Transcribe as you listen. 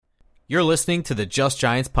You're listening to the Just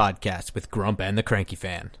Giants podcast with Grump and the Cranky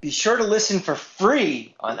Fan. Be sure to listen for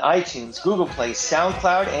free on iTunes, Google Play,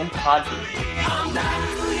 SoundCloud, and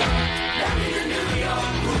Podbean.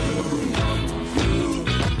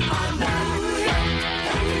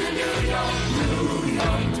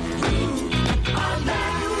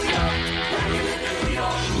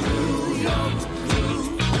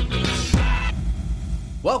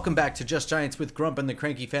 Welcome back to Just Giants with Grump and the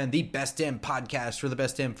Cranky Fan, the best damn podcast for the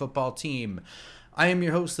best damn football team. I am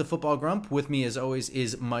your host, the Football Grump. With me, as always,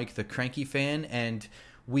 is Mike, the Cranky Fan, and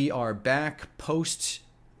we are back post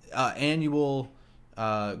annual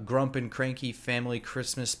Grump and Cranky family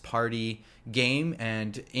Christmas party game,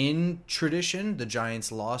 and in tradition, the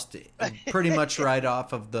Giants lost pretty much right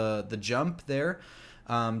off of the jump there.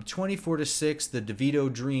 24-6, the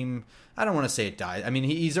DeVito dream. I don't want to say it died. I mean,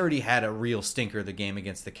 he's already had a real stinker the game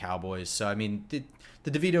against the Cowboys. So, I mean, the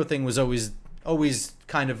DeVito thing was always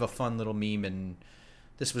kind of a fun little meme, and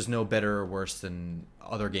this was no better or worse than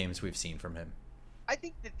other games we've seen from him. I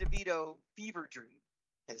think the DeVito fever dream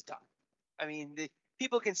has died. I mean, you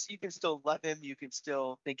can still love him. You can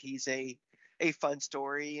still think he's a fun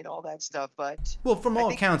story and all that stuff, but well, from all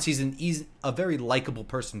accounts, he's a very likable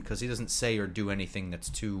person because he doesn't say or do anything that's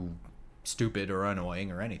too stupid or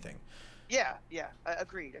annoying or anything. Yeah,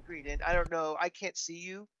 agreed. And I don't know, I can't see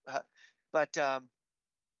you, but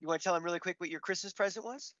you want to tell him really quick what your Christmas present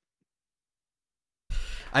was?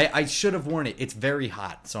 I should have worn it. It's very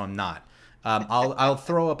hot, so I'm not. I'll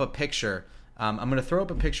throw up a picture. I'm going to throw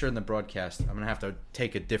up a picture in the broadcast. I'm going to have to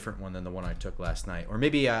take a different one than the one I took last night. Or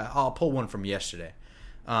maybe I'll pull one from yesterday.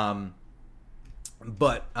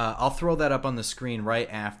 But I'll throw that up on the screen right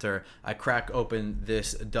after I crack open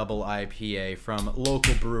this double IPA from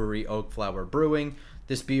local brewery Oak Flower Brewing.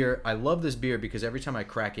 This beer, I love this beer because every time I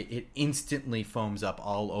crack it, it instantly foams up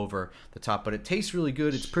all over the top. But it tastes really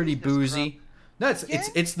good. It's pretty boozy. No,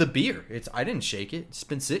 it's the beer. I didn't shake it. It's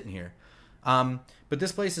been sitting here. But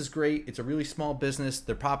this place is great. It's a really small business.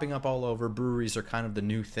 They're popping up all over. Breweries are kind of the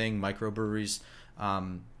new thing. Microbreweries,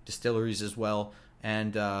 distilleries as well.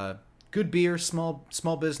 And good beer, small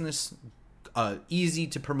business, easy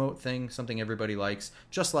to promote thing, something everybody likes,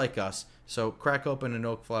 just like us. So crack open an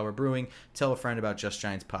Oak Flower Brewing. Tell a friend about Just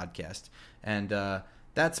Giants podcast. And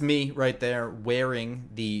that's me right there wearing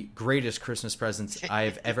the greatest Christmas presents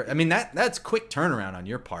I've ever. I mean, that's quick turnaround on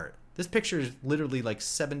your part. This picture is literally like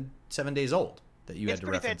seven days old that you had to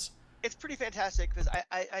reference. It's pretty fantastic because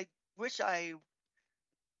I wish I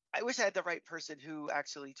had the right person who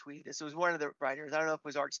actually tweeted this. It was one of the writers. I don't know if it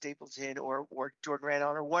was Art Stapleton or Jordan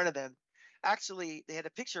Randall or one of them. Actually, they had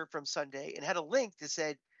a picture from Sunday and had a link that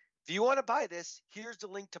said, if you want to buy this, here's the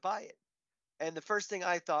link to buy it. And the first thing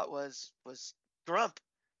I thought was Grump,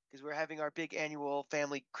 because we're having our big annual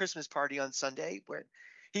family Christmas party on Sunday where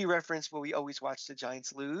he referenced where we always watch the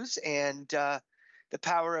Giants lose, and the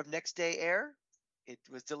power of next day air. It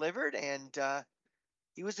was delivered, and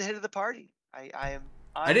he was the hit of the party. I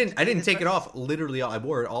didn't take it off. Literally, I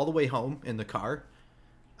wore it all the way home in the car.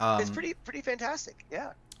 It's pretty fantastic,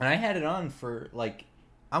 yeah. And I had it on for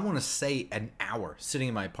I want to say an hour sitting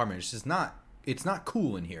in my apartment. It's just not. It's not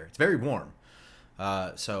cool in here. It's very warm.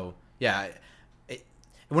 So yeah.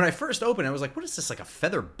 When I first opened, I was like, "What is this? Like a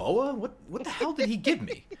feather boa? What the hell did he give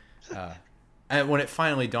me?" And when it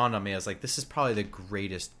finally dawned on me, I was like, "This is probably the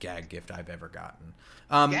greatest gag gift I've ever gotten."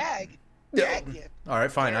 Gag gift. All right,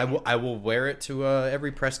 fine. I will wear it to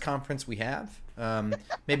every press conference we have.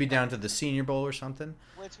 Maybe down to the Senior Bowl or something.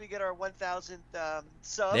 Once we get our 1,000th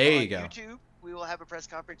sub on YouTube, we will have a press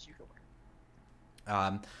conference you can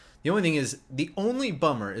wear. The only thing is, the only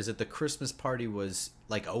bummer is that the Christmas party was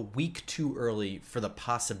like a week too early for the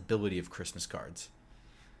possibility of Christmas cards.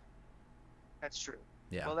 That's true.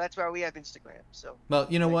 Yeah. Well, that's why we have Instagram. So. Well,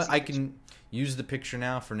 you know what? I can use the picture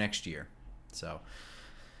now for next year. So,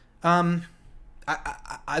 I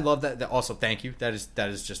love that. Also, thank you. That is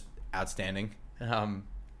just outstanding. And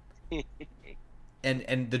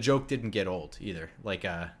the joke didn't get old either.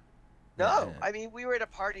 No, I mean, we were at a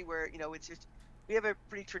party where it's just. We have a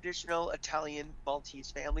pretty traditional Italian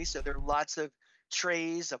Maltese family, so there are lots of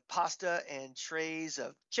trays of pasta and trays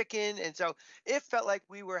of chicken, and so it felt like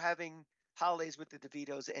we were having holidays with the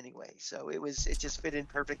DeVitos anyway. So it just fit in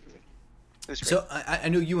perfectly. It was great. So I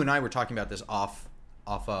know you and I were talking about this off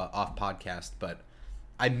podcast, but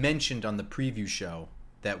I mentioned on the preview show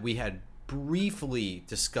that we had briefly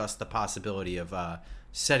discussed the possibility of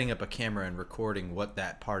setting up a camera and recording what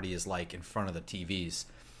that party is like in front of the TVs.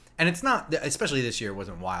 And it's not, especially this year, it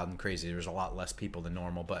wasn't wild and crazy. There was a lot less people than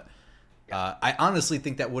normal. But I honestly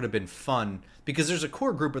think that would have been fun because there's a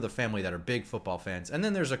core group of the family that are big football fans. And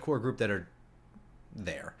then there's a core group that are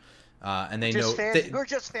there. And they Just know fans. We're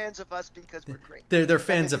just fans of us because we're great. they're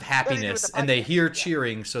fans of Nothing to do with happiness, the and they podcast. hear Yeah.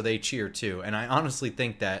 cheering, so they cheer too. And I honestly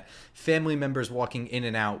think that family members walking in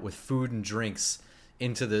and out with food and drinks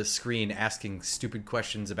into the screen asking stupid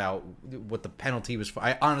questions about what the penalty was for.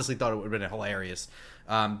 I honestly thought it would have been hilarious.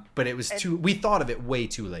 But it was we thought of it way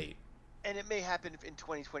too late. And it may happen in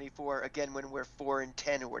 2024 again when we're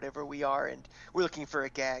 4-10 or whatever we are, and we're looking for a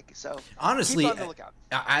gag. So honestly, keep on the lookout.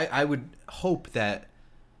 I would hope that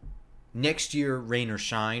next year, rain or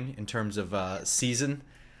shine, in terms of season.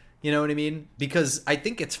 You know what I mean? Because I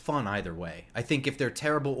think it's fun either way. I think if they're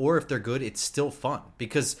terrible or if they're good, it's still fun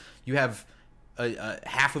because you have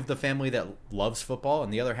half of the family that loves football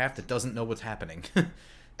and the other half that doesn't know what's happening. And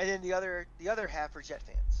then the other half are Jet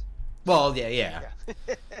fans. Well, yeah.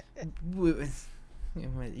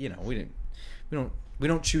 we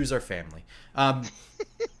don't choose our family.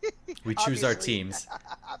 We choose our teams.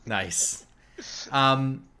 Nice.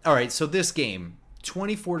 All right, so this game,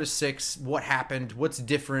 24-6. What happened? What's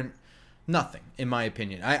different? Nothing, in my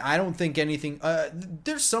opinion. I don't think anything.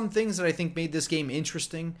 There's some things that I think made this game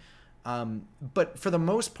interesting, but for the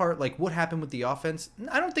most part, like what happened with the offense,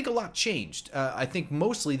 I don't think a lot changed. I think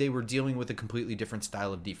mostly they were dealing with a completely different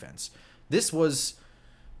style of defense. This was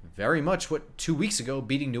very much what 2 weeks ago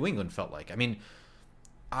beating New England felt like. I mean,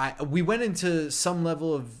 we went into some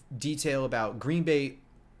level of detail about Green Bay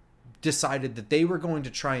decided that they were going to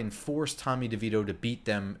try and force Tommy DeVito to beat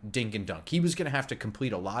them dink and dunk. He was going to have to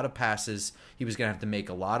complete a lot of passes. He was going to have to make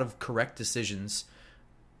a lot of correct decisions.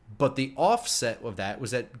 But the offset of that was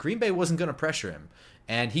that Green Bay wasn't going to pressure him.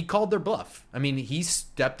 And he called their bluff. I mean, he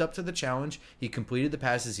stepped up to the challenge. He completed the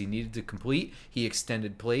passes he needed to complete. He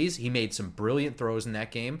extended plays. He made some brilliant throws in that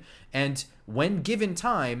game. And when given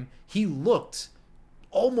time, he looked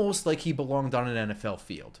almost like he belonged on an NFL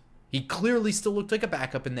field. He clearly still looked like a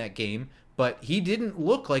backup in that game, but he didn't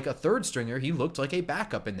look like a third stringer. He looked like a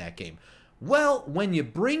backup in that game. Well, when you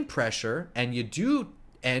bring pressure and you do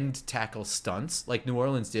end tackle stunts like New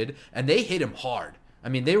Orleans did, and they hit him hard. I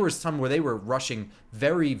mean, there was some where they were rushing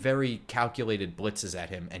very, very calculated blitzes at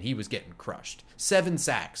him, and he was getting crushed. 7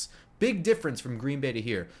 sacks. Big difference from Green Bay to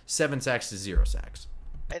here. 7 sacks to 0 sacks.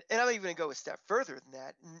 And I'm even going to go a step further than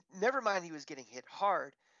that. Never mind he was getting hit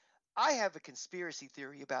hard. I have a conspiracy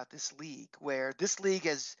theory about this league where this league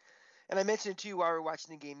is, and I mentioned to you while we were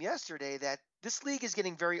watching the game yesterday, that this league is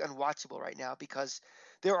getting very unwatchable right now because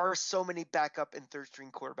there are so many backup and third string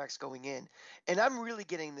quarterbacks going in. And I'm really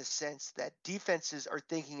getting the sense that defenses are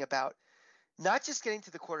thinking about not just getting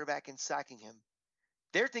to the quarterback and sacking him.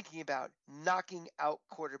 They're thinking about knocking out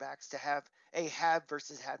quarterbacks to have a have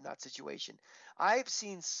versus have not situation. I've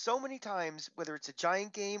seen so many times, whether it's a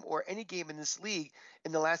Giant game or any game in this league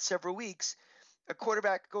in the last several weeks, a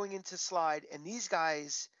quarterback going into slide and these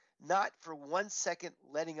guys not for 1 second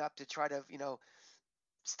letting up to try to,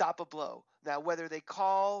 stop a blow. Now, whether they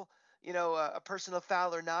call, a personal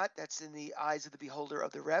foul or not, that's in the eyes of the beholder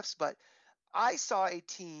of the refs. But I saw a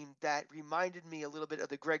team that reminded me a little bit of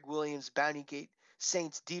the Greg Williams Bounty Gate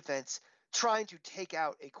Saints defense trying to take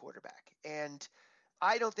out a quarterback. And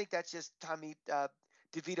I don't think that's just Tommy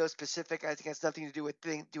DeVito specific. I think it has nothing to do with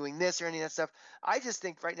doing this or any of that stuff. I just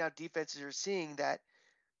think right now defenses are seeing that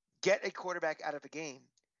get a quarterback out of a game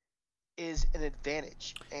is an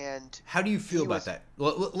advantage. And how do you feel about that?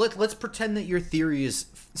 Let's pretend that your theory is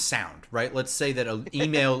sound, right? Let's say that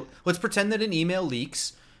let's pretend that an email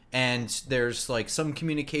leaks and there's like some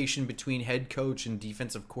communication between head coach and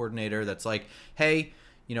defensive coordinator that's like, hey,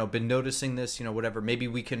 been noticing this, whatever. Maybe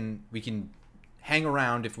we can hang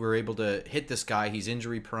around if we're able to hit this guy. He's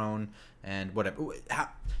injury prone and whatever.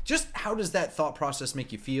 How does that thought process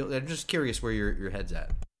make you feel? I'm just curious where your head's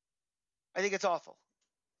at. I think it's awful.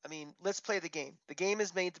 I mean, let's play the game. The game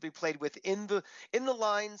is made to be played within the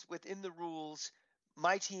lines, within the rules.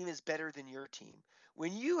 My team is better than your team.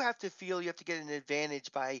 When you have to feel you have to get an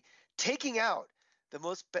advantage by taking out the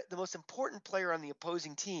most important player on the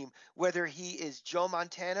opposing team, whether he is Joe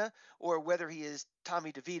Montana or whether he is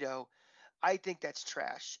Tommy DeVito, I think that's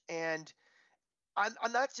trash. And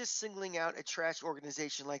I'm not just singling out a trash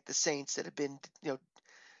organization like the Saints that have been,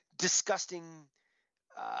 disgusting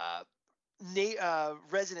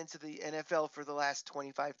residents of the NFL for the last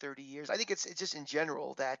 25, 30 years. I think it's just in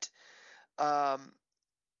general that I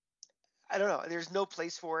don't know. There's no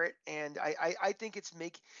place for it, and I think it's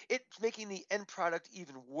making the end product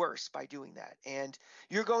even worse by doing that. And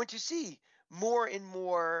you're going to see more and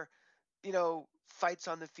more, fights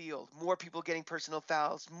on the field, more people getting personal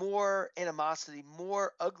fouls, more animosity,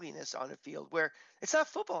 more ugliness on the field, where it's not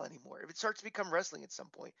football anymore. It starts to become wrestling at some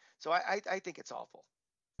point. So I think it's awful.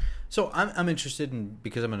 So I'm interested in,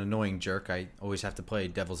 because I'm an annoying jerk, I always have to play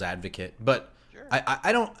devil's advocate. But Sure.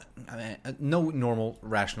 I don't. I mean, no normal,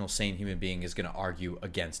 rational, sane human being is going to argue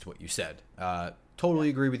against what you said. Totally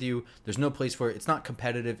agree with you. There's no place for it. It's not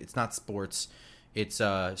competitive. It's not sports. It's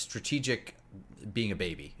strategic. Being a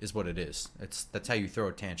baby is what it is. That's how you throw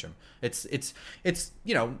a tantrum. It's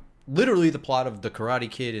literally the plot of The Karate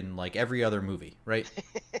Kid in like every other movie, right?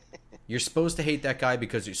 You're supposed to hate that guy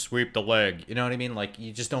because you sweep the leg. You know what I mean? Like,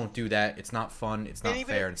 you just don't do that. It's not fun. It's not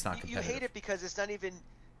fair. It's not competitive. You hate it because it's not even,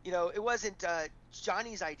 it wasn't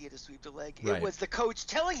Johnny's idea to sweep the leg. Right. It was the coach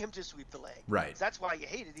telling him to sweep the leg. Right. So that's why you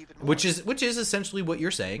hate it even more. Which is essentially what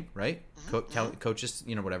you're saying, right? Coaches,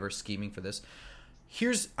 whatever, scheming for this.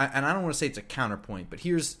 Here's, and I don't want to say it's a counterpoint, but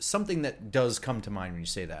here's something that does come to mind when you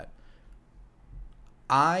say that.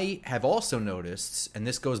 I have also noticed, and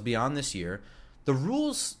this goes beyond this year, the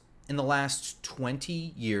rules in the last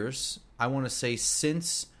 20 years, I want to say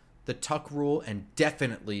since the Tuck rule, and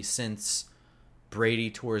definitely since Brady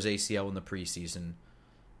tore his ACL in the preseason,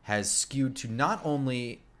 has skewed to not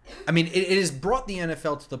only, I mean, it has brought the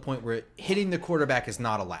NFL to the point where hitting the quarterback is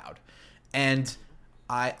not allowed. And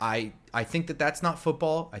I think that that's not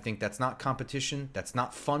football. I think that's not competition. That's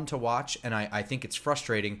not fun to watch. And I think it's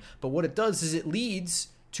frustrating. But what it does is it leads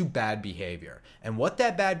to bad behavior. And what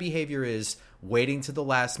that bad behavior is, waiting to the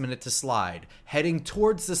last minute to slide, heading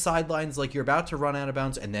towards the sidelines like you're about to run out of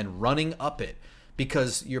bounds, and then running up it.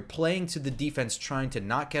 Because you're playing to the defense, trying to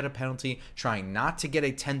not get a penalty, trying not to get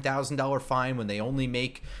a $10,000 fine when they only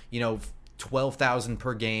make, $12,000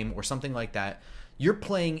 per game or something like that. You're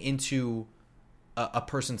playing into a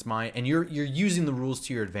person's mind, and you're using the rules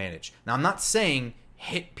to your advantage. Now, I'm not saying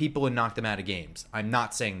hit people and knock them out of games. I'm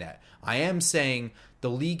not saying that. I am saying the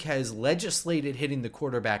league has legislated hitting the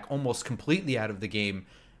quarterback almost completely out of the game,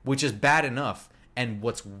 which is bad enough. And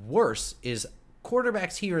what's worse is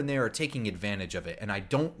quarterbacks here and there are taking advantage of it, and I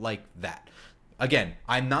don't like that. Again,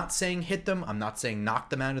 I'm not saying hit them. I'm not saying knock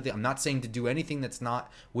them out of the. I'm not saying to do anything that's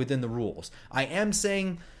not within the rules. I am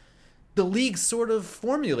saying the league sort of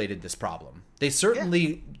formulated this problem. They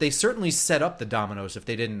certainly set up the dominoes if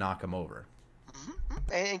they didn't knock them over.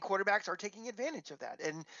 And quarterbacks are taking advantage of that.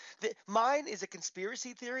 And mine is a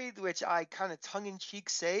conspiracy theory, which I kind of tongue-in-cheek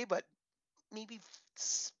say, but maybe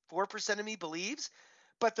 4% of me believes.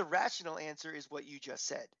 But the rational answer is what you just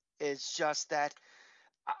said. It's just that,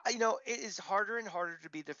 it is harder and harder to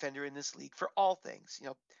be a defender in this league for all things.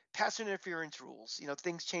 Pass interference rules.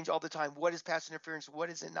 Things change all the time. What is pass interference? What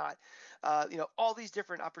is it not? All these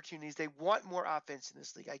different opportunities. They want more offense in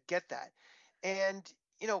this league. I get that. And,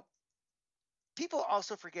 people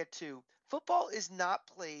also forget, too, football is not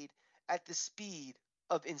played at the speed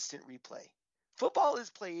of instant replay. Football is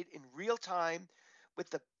played in real time with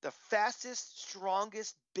the fastest,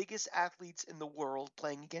 strongest, biggest athletes in the world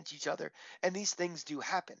playing against each other. And these things do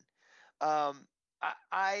happen. I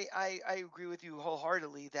agree with you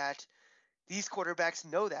wholeheartedly that these quarterbacks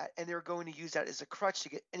know that, and they're going to use that as a crutch to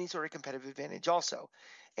get any sort of competitive advantage also.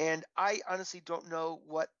 And I honestly don't know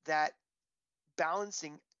what that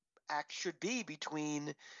balancing act should be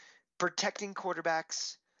between protecting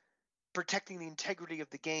quarterbacks, protecting the integrity of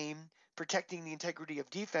the game, protecting the integrity of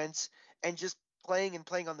defense, and just playing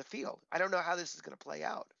on the field. I don't know how this is going to play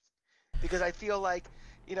out, because I feel like,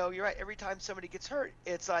 you're right. Every time somebody gets hurt,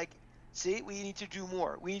 it's like, see, we need to do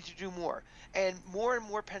more. We need to do more. And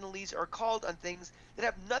more penalties are called on things that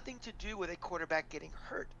have nothing to do with a quarterback getting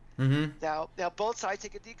hurt. Mm-hmm. Now both sides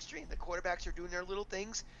take it to the extreme. The quarterbacks are doing their little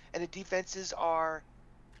things, and the defenses are,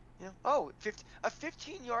 a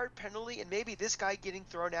 15-yard penalty, and maybe this guy getting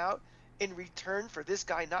thrown out in return for this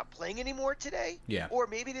guy not playing anymore today. Yeah. Or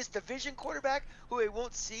maybe this division quarterback who I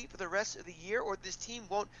won't see for the rest of the year, or this team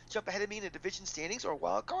won't jump ahead of me in the division standings or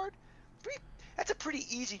wild card. That's a pretty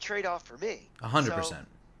easy trade-off for me. 100%.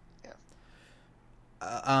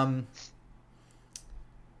 Yeah.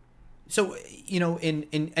 So,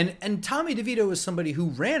 and Tommy DeVito is somebody who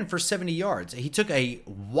ran for 70 yards. He took a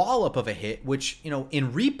wallop of a hit, which,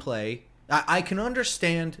 in replay, I can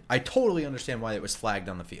understand. I totally understand why it was flagged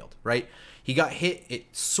on the field, right? He got hit. It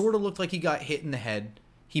sort of looked like he got hit in the head.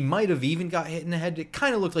 He might have even got hit in the head. It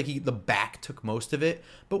kind of looked like the back took most of it.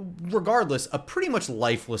 But regardless, a pretty much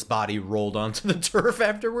lifeless body rolled onto the turf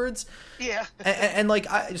afterwards. Yeah.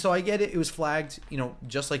 So I get it. It was flagged.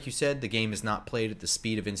 Just like you said, the game is not played at the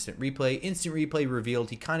speed of instant replay. Instant replay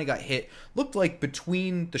revealed he kind of got hit. Looked like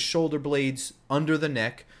between the shoulder blades under the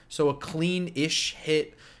neck. So a clean-ish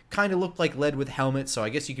hit. Kind of looked like lead with helmet, so I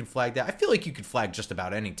guess you can flag that. I feel like you could flag just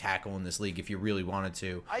about any tackle in this league if you really wanted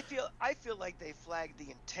to. I feel like they flagged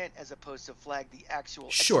the intent as opposed to flag the actual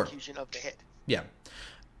Sure. execution of the hit. Yeah.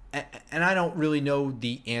 and I don't really know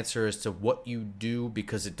the answer as to what you do,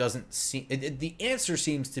 because it doesn't seem the answer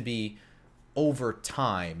seems to be over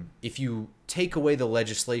time. If you take away the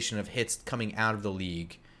legislation of hits coming out of the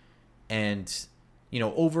league, and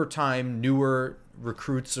over time, newer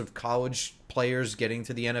recruits of college players getting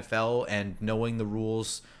to the NFL and knowing the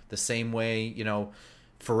rules the same way,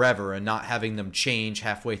 forever, and not having them change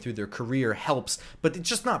halfway through their career helps. But it's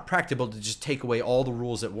just not practical to just take away all the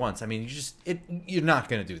rules at once. I mean, you're not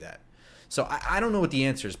going to do that. So I don't know what the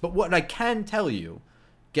answer is. But what I can tell you,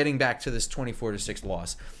 getting back to this 24-6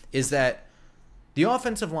 loss, is that the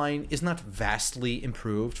offensive line is not vastly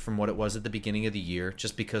improved from what it was at the beginning of the year,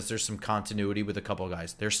 just because there's some continuity with a couple of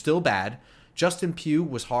guys. They're still bad. Justin Pugh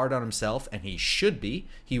was hard on himself, and he should be.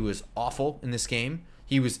 He was awful in this game.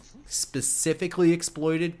 He was specifically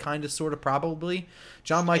exploited, kind of, sort of, probably.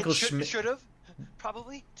 John Michael Schmidt should have,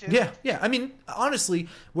 probably, too. Yeah. I mean, honestly,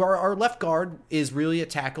 our left guard is really a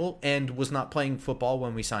tackle and was not playing football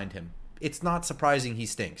when we signed him. It's not surprising he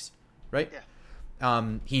stinks, right?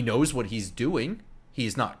 Yeah. He knows what he's doing.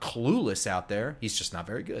 He's not clueless out there. He's just not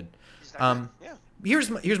very good. He's not good. Yeah.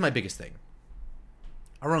 Here's my biggest thing.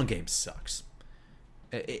 Our own game sucks.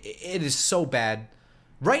 It is so bad.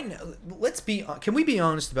 Right now, can we be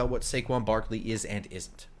honest about what Saquon Barkley is and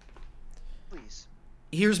isn't? Please.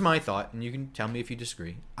 Here's my thought, and you can tell me if you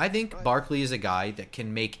disagree. I think Barkley is a guy that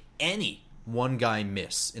can make any one guy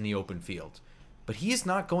miss in the open field. But he is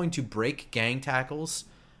not going to break gang tackles,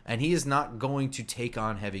 and he is not going to take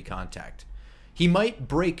on heavy contact. He might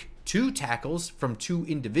break 2 tackles from 2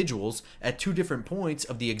 individuals at 2 different points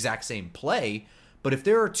of the exact same play, but if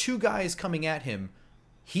there are 2 guys coming at him,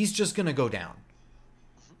 he's just going to go down.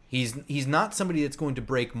 He's not somebody that's going to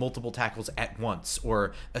break multiple tackles at once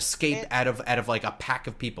or escape out of like a pack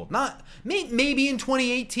of people. Not maybe in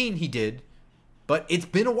 2018 he did, but it's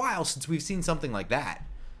been a while since we've seen something like that.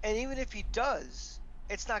 And even if he does,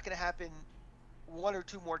 it's not going to happen 1 or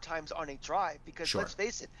 2 more times on a drive, because let's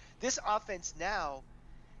face it, this offense now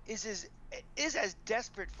is as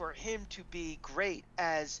desperate for him to be great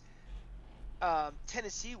as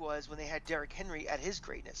Tennessee was when they had Derrick Henry at his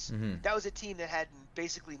greatness. Mm-hmm. That was a team that had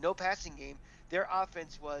basically no passing game. Their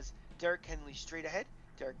offense was Derrick Henry straight ahead,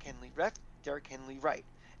 Derrick Henry left, Derrick Henry right,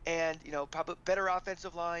 and probably better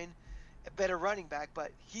offensive line, a better running back,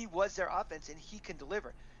 but he was their offense and he can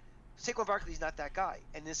deliver. Saquon Barkley's not that guy,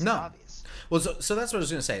 and this is obvious. Well, so that's what I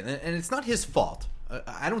was going to say, and it's not his fault.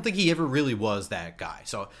 I don't think he ever really was that guy.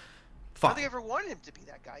 So, fine. I don't think I ever wanted him to be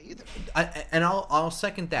that guy either. I'll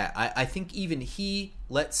second that. I think even he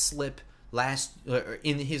let slip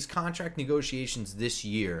in his contract negotiations this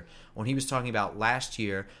year, when he was talking about last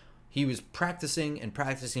year, he was practicing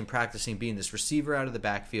being this receiver out of the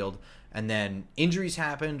backfield, and then injuries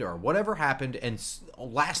happened or whatever happened, and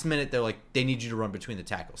last minute they're like, they need you to run between the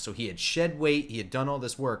tackles. So he had shed weight, he had done all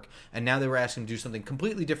this work, and now they were asking him to do something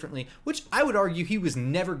completely differently, which I would argue he was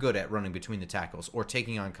never good at, running between the tackles or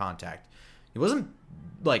taking on contact. He wasn't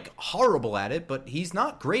like horrible at it, but he's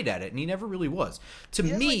not great at it, and he never really was. He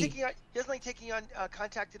doesn't like taking on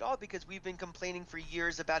contact at all, because we've been complaining for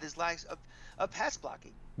years about his lack of pass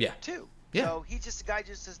blocking. Yeah. Too. Yeah. So he's just a guy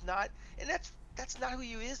just does not, and that's not who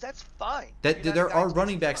he is. That's fine. There are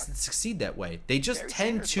running backs that succeed that way. They just Barry tend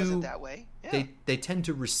Sanders to wasn't that way. Yeah. They tend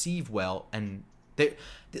to receive well, and they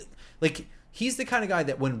like he's the kind of guy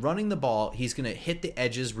that when running the ball, he's going to hit the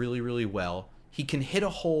edges really, really well. He can hit a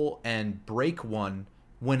hole and break one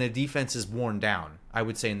when a defense is worn down, I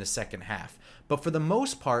would say, in the second half. But for the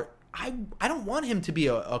most part, I don't want him to be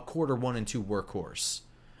a quarter 1 and 2 workhorse.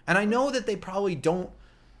 And I know that they probably don't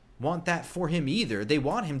want that for him either. They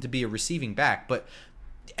want him to be a receiving back. But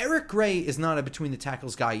Eric Gray is not a between the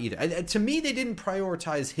tackles guy either. To me, they didn't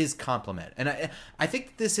prioritize his complement. And I think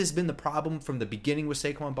that this has been the problem from the beginning with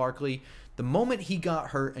Saquon Barkley. The moment he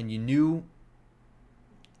got hurt and you knew,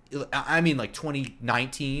 I mean, like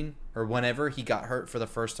 2019 or whenever he got hurt for the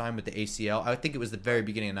first time with the ACL. I think it was the very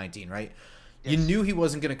beginning of 19, right? Yes. You knew he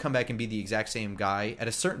wasn't going to come back and be the exact same guy at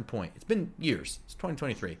a certain point. It's been years. It's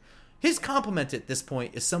 2023. His complement at this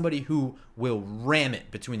point is somebody who will ram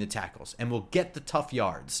it between the tackles and will get the tough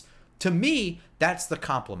yards. To me, that's the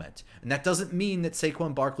compliment. And that doesn't mean that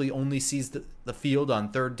Saquon Barkley only sees the field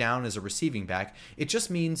on third down as a receiving back. It just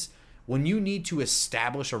means when you need to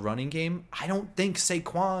establish a running game, I don't think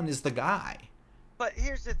Saquon is the guy. But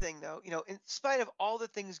here's the thing, though. In spite of all the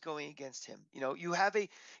things going against him,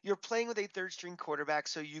 you're playing with a third string quarterback,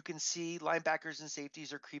 so you can see linebackers and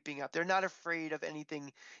safeties are creeping up. They're not afraid of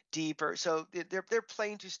anything deeper, so they're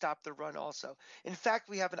playing to stop the run. Also, in fact,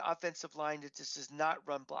 we have an offensive line that just does not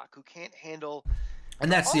run block, who can't handle.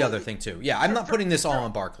 And that's the other thing too. Yeah, I'm not putting this all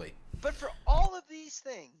on Barkley. But for all of these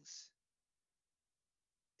these things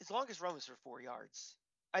as long as Rome is for 4 yards.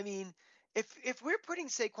 I mean, if we're putting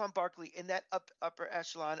Saquon Barkley in that upper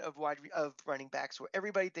echelon of running backs where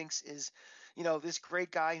everybody thinks is, this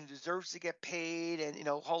great guy who deserves to get paid and,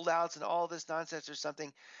 holdouts and all this nonsense or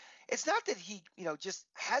something, it's not that he, just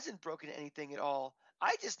hasn't broken anything at all.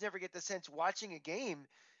 I just never get the sense watching a game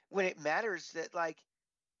when it matters that, like,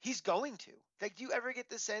 he's going to. Like, do you ever get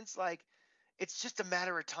the sense, like, it's just a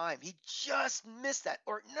matter of time? He just missed that.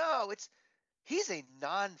 Or no, he's a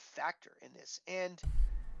non-factor in this. And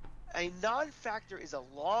a non-factor is a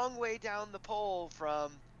long way down the pole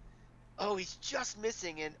from, he's just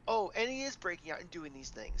missing, and he is breaking out and doing these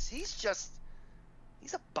things. He's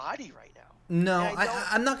a body right now. No,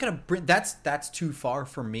 I'm not gonna bring that's too far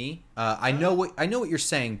for me. I know what you're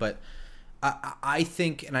saying, but I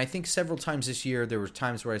think several times this year there were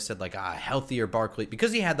times where I said like a healthier Barkley,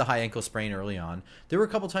 because he had the high ankle sprain early on. There were a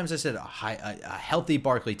couple times I said a healthy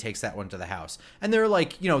Barkley takes that one to the house, and they're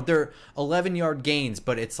like they're 11-yard gains,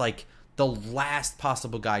 but it's like the last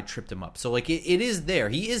possible guy tripped him up. So like it is there.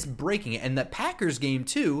 He is breaking it, and that Packers game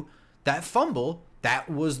too, that fumble.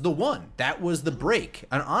 That was the one. That was the break.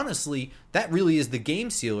 And honestly, that really is the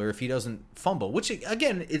game sealer if he doesn't fumble, which,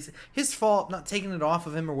 again, is his fault, not taking it off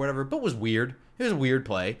of him or whatever, but was weird. It was a weird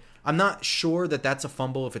play. I'm not sure that that's a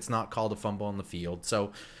fumble if it's not called a fumble on the field.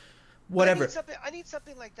 So, whatever. I need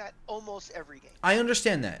something like that almost every game. I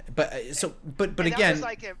understand that. But again, that was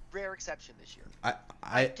like a rare exception this year.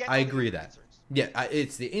 I agree with that. Concerns. Yeah,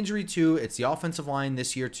 it's the injury too. It's the offensive line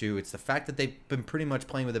this year too. It's the fact that they've been pretty much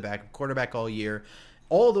playing with a backup quarterback all year.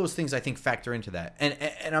 All those things I think factor into that.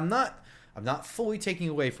 And I'm not fully taking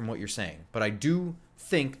away from what you're saying, but I do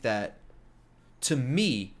think that, to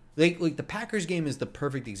me, like the Packers game is the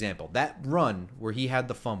perfect example. That run where he had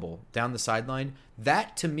the fumble down the sideline,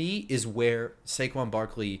 that to me is where Saquon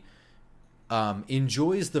Barkley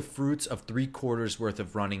enjoys the fruits of 3 quarters worth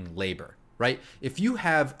of running labor. Right? If you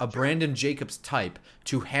have a Brandon Jacobs type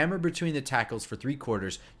to hammer between the tackles for 3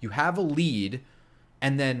 quarters, you have a lead,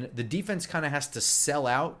 and then the defense kind of has to sell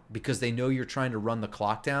out because they know you're trying to run the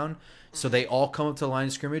clock down. So they all come up to the line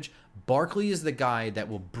of scrimmage. Barkley is the guy that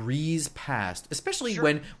will breeze past, especially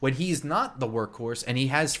when he's not the workhorse and he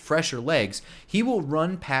has fresher legs. He will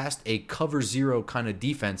run past a cover 0 kind of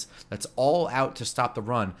defense that's all out to stop the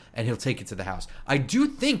run, and he'll take it to the house. I do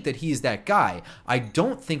think that he's that guy. I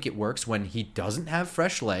don't think it works when he doesn't have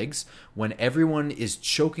fresh legs, when everyone is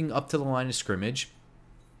choking up to the line of scrimmage,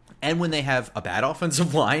 and when they have a bad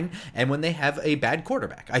offensive line, and when they have a bad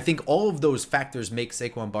quarterback. I think all of those factors make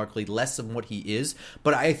Saquon Barkley less of what he is,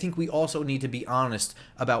 but I think we also need to be honest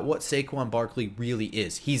about what Saquon Barkley really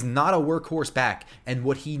is. He's not a workhorse back, and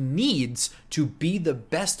what he needs to be the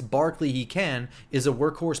best Barkley he can is a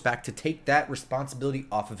workhorse back to take that responsibility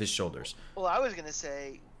off of his shoulders. Well, I was going to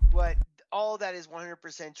say, all that is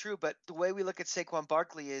 100% true, but the way we look at Saquon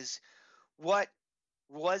Barkley is, what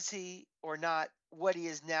was he or not what he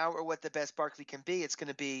is now, or what the best Barkley can be. It's going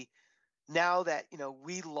to be, now that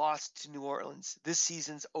we lost to New Orleans, this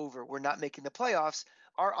season's over, we're not making the playoffs,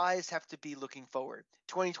 our eyes have to be looking forward.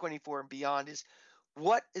 2024 and beyond is,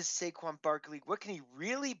 what is Saquon Barkley? What can he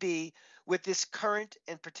really be with this current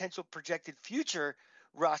and potential projected future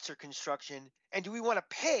roster construction? And do we want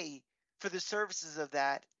to pay for the services of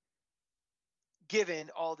that, given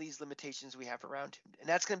all these limitations we have around him? And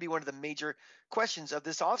that's going to be one of the major questions of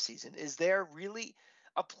this offseason. Is there really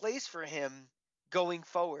a place for him going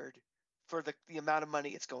forward for the amount of money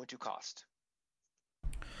it's going to cost?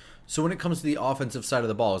 So when it comes to the offensive side of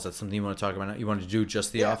the ball, is that something you want to talk about? You want to do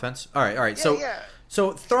just the offense? All right. Yeah,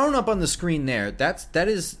 so thrown up on the screen there, that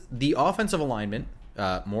is the offensive alignment,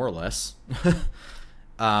 more or less,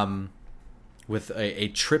 with a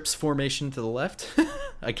trips formation to the left,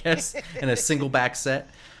 I guess, and a single back set.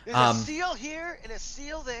 There's a seal here and a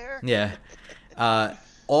seal there. Yeah.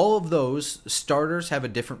 All of those starters have a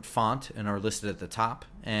different font and are listed at the top,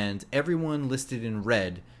 and everyone listed in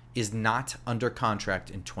red is not under contract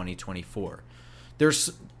in 2024.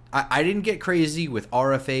 I didn't get crazy with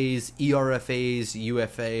RFAs, ERFAs,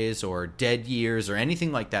 UFAs, or dead years or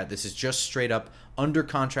anything like that. This is just straight up under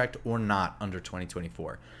contract or not under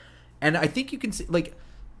 2024. And I think you can see, like,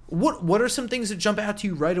 what are some things that jump out to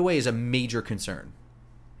you right away as a major concern?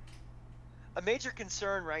 A major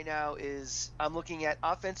concern right now is, I'm looking at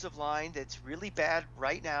offensive line that's really bad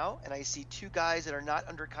right now, and I see 2 guys that are not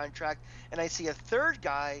under contract, and I see a third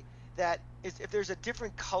guy that is, if there's a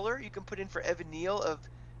different color you can put in for Evan Neal,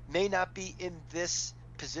 may not be in this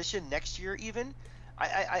position next year even.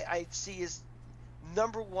 I see as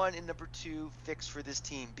number 1 and number 2 fix for this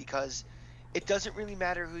team, because it doesn't really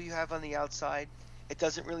matter who you have on the outside. It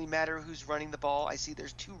doesn't really matter who's running the ball. I see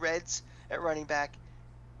there's 2 reds at running back.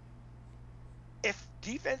 If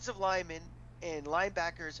defensive linemen and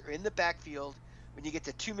linebackers are in the backfield when you get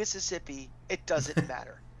to 2 Mississippi, it doesn't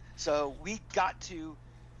matter. So we got to,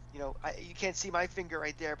 you can't see my finger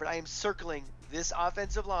right there, but I am circling this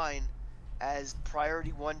offensive line as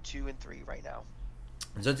priority 1, 2, and 3 right now.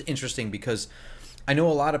 So it's interesting because I know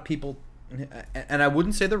a lot of people, and I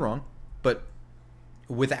wouldn't say they're wrong, but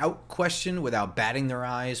without question, without batting their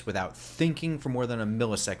eyes, without thinking for more than a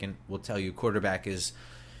millisecond, will tell you quarterback is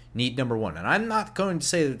need number 1. And I'm not going to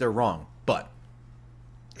say that they're wrong, but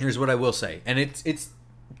here's what I will say. And it's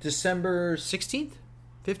December 16th?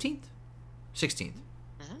 15th? 16th.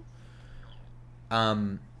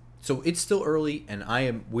 Mm-hmm. So it's still early,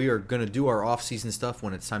 and we are going to do our off-season stuff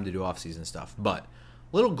when it's time to do off-season stuff. But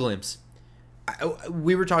little glimpse.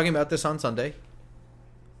 We were talking about this on Sunday.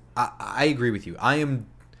 I agree with you. I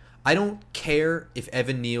don't care if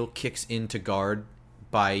Evan Neal kicks into guard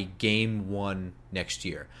by game 1 next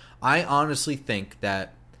year. I honestly think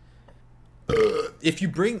that if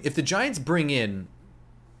the Giants bring in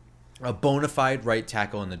a bona fide right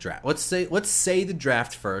tackle in the draft, let's say the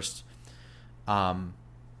draft first.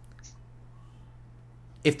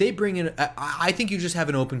 If they bring in, I think you just have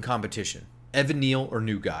an open competition. Evan Neal or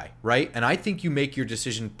new guy, right? And I think you make your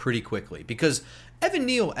decision pretty quickly because Evan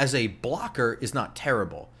Neal as a blocker is not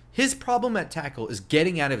terrible. His problem at tackle is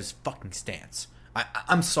getting out of his fucking stance.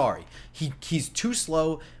 I'm sorry. He's too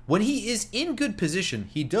slow. When he is in good position,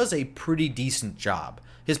 he does a pretty decent job.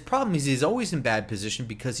 His problem is he's always in bad position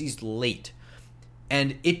because he's late.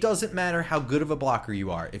 And it doesn't matter how good of a blocker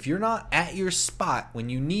you are. If you're not at your spot when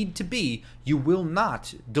you need to be, you will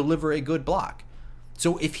not deliver a good block.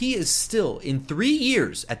 So if he is still, in 3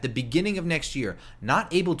 years, at the beginning of next year,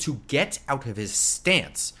 not able to get out of his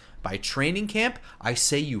stance by training camp, I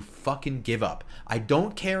say you fucking give up. I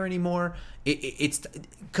don't care anymore. It's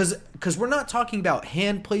because we're not talking about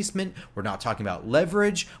hand placement. We're not talking about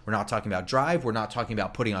leverage. We're not talking about drive. We're not talking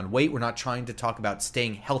about putting on weight. We're not trying to talk about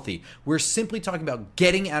staying healthy. We're simply talking about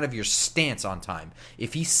getting out of your stance on time.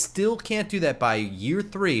 If he still can't do that by year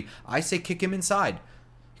 3, I say kick him inside.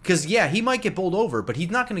 Because, yeah, he might get bowled over, but he's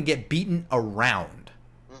not going to get beaten around.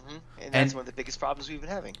 Mm-hmm. And that's one of the biggest problems we've been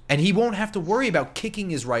having. And he won't have to worry about kicking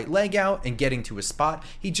his right leg out and getting to a spot.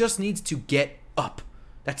 He just needs to get up.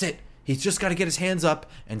 That's it. He's just got to get his hands up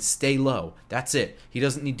and stay low. That's it. He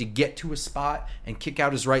doesn't need to get to a spot and kick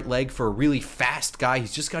out his right leg for a really fast guy.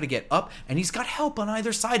 He's just got to get up, and he's got help on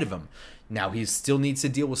either side of him. Now, he still needs to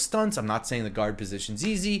deal with stunts. I'm not saying the guard position's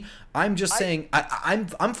easy. I'm just saying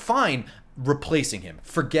I'm fine replacing him.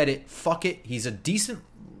 Forget it. Fuck it.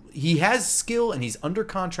 He has skill and he's under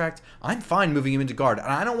contract. I'm fine moving him into guard. And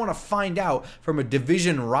I don't want to find out from a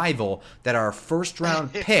division rival that our first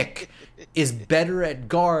round pick is better at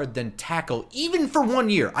guard than tackle, even for 1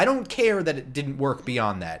 year. I don't care that it didn't work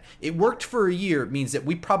beyond that. It worked for a year. It means that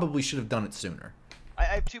we probably should have done it sooner. I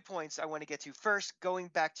have 2 points I want to get to. First, going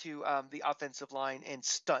back to the offensive line and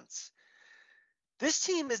stunts. This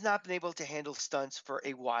team has not been able to handle stunts for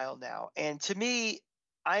a while now. And to me,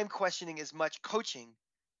 I'm questioning as much coaching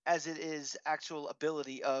as it is actual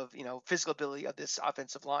ability of, physical ability of this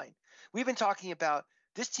offensive line. We've been talking about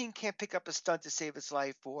this team can't pick up a stunt to save its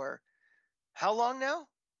life for how long now?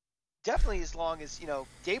 Definitely as long as,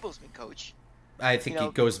 Dable's been coach. I think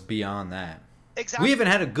it goes beyond that. Exactly. We haven't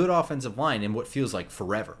had a good offensive line in what feels like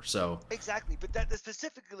forever. So exactly, but that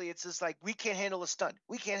specifically, it's just like we can't handle a stunt.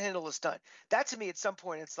 We can't handle a stunt. That to me, at some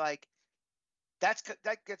point, it's like that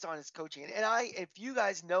gets on his coaching. And if you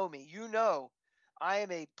guys know me, I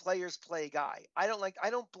am a players play guy. I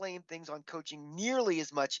don't blame things on coaching nearly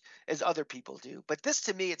as much as other people do. But this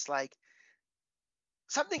to me, it's like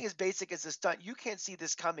something as basic as a stunt. You can't see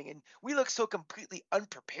this coming, and we look so completely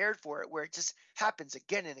unprepared for it, where it just happens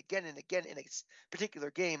again and again and again in a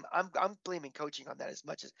particular game. I'm blaming coaching on that as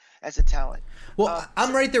much as a talent. Well,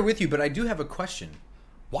 I'm right there with you, but I do have a question.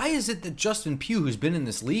 Why is it that Justin Pugh, who's been in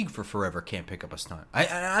this league for forever, can't pick up a stunt?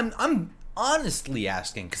 I'm honestly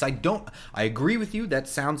asking because I agree with you. That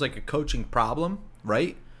sounds like a coaching problem,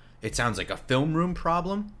 right? It sounds like a film room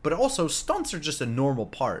problem, but also stunts are just a normal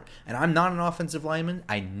part. And I'm not an offensive lineman.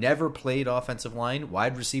 I never played offensive line,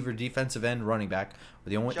 wide receiver, defensive end, running back,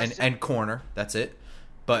 the only and corner. That's it.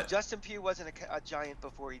 But Justin Pugh wasn't a Giant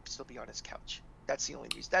before he'd still be on his couch. That's the only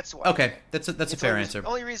reason. That's why. Okay, that's a fair answer. The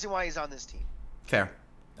only reason why he's on this team. Fair.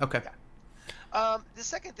 Okay. Yeah. The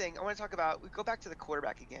second thing I want to talk about, we go back to the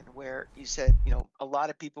quarterback again, where you said, a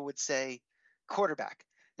lot of people would say quarterback.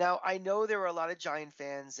 Now, I know there were a lot of Giant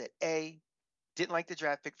fans that A, didn't like the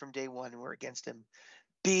draft pick from day one and were against him.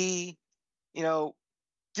 B,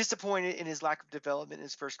 disappointed in his lack of development in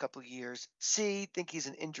his first couple of years. C, think he's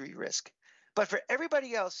an injury risk. But for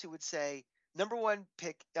everybody else who would say number one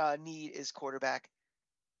pick need is quarterback,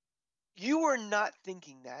 you were not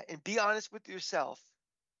thinking that. And be honest with yourself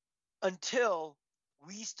until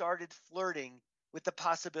we started flirting with the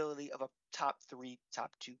possibility of a top 3,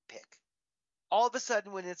 top 2 pick. All of a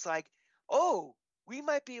sudden, when it's like, oh, we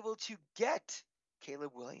might be able to get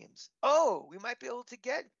Caleb Williams. Oh, we might be able to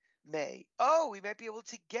get May. Oh, we might be able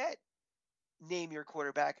to get name your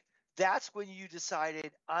quarterback. That's when you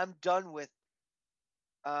decided I'm done with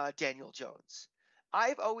Daniel Jones.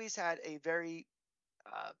 I've always had a very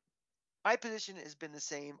my position has been the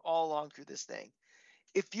same all along through this thing.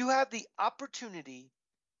 If you have the opportunity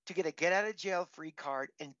to get a get out of jail free card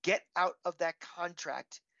and get out of that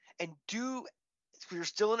contract and we're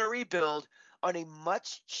still in a rebuild on a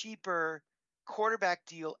much cheaper quarterback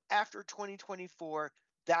deal after 2024,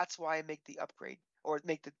 that's why I make the upgrade or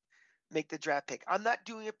make the draft pick. I'm not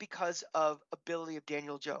doing it because of ability of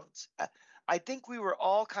Daniel Jones. I think we were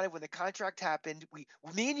all kind of, when the contract happened,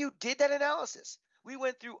 me and you did that analysis. We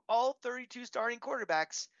went through all 32 starting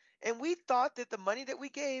quarterbacks, and we thought that the money that we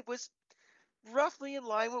gave was roughly in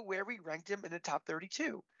line with where we ranked him in the top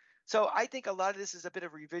 32. So I think a lot of this is a bit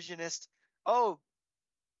of revisionist. Oh,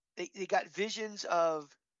 they got visions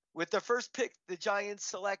of, with the first pick, the Giants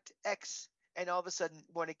select X, and all of a sudden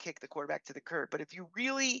want to kick the quarterback to the curb. But if you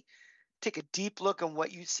really take a deep look on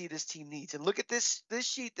what you see this team needs, and look at this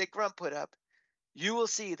sheet that Grump put up, you will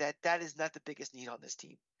see that that is not the biggest need on this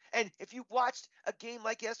team. And if you watched a game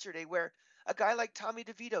like yesterday where a guy like Tommy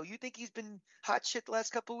DeVito, you think he's been hot shit the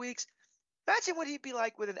last couple of weeks, imagine what he'd be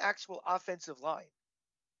like with an actual offensive line.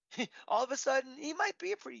 All of a sudden, he might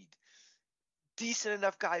be a pretty decent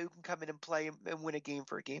enough guy who can come in and play and win a game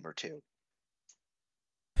for a game or two.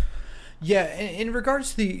 Yeah, in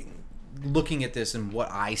regards to the looking at this and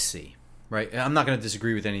what I see, right? I'm not going to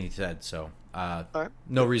disagree with anything you said, so right.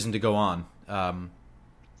 No reason to go on.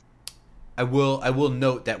 I will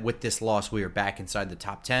note that with this loss, we are back inside the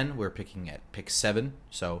top 10. We're picking at pick 7,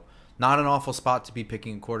 so not an awful spot to be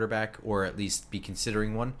picking a quarterback, or at least be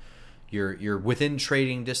considering one. You're within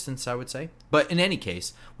trading distance, I would say. But in any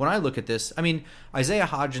case, when I look at this, I mean, Isaiah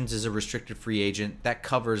Hodgins is a restricted free agent. That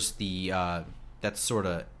covers the that sort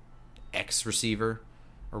of X receiver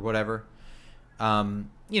or whatever. And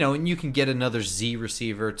you can get another Z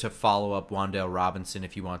receiver to follow up Wan'Dale Robinson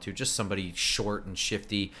if you want to. Just somebody short and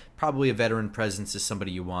shifty. Probably a veteran presence is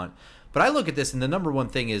somebody you want. But I look at this, and the number one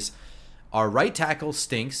thing is our right tackle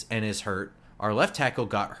stinks and is hurt. Our left tackle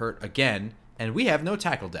got hurt again, and we have no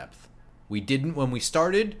tackle depth. We didn't when we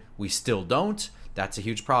started. We still don't. That's a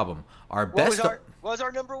huge problem. What was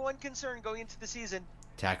our number one concern going into the season?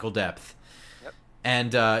 Tackle depth. Yep.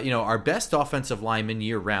 And, our best offensive lineman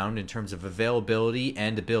year-round in terms of availability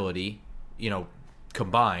and ability,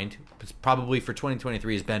 combined, probably for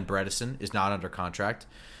 2023 is Ben Bredesen, is not under contract.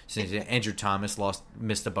 Since Andrew Thomas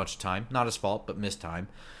missed a bunch of time. Not his fault, but missed time.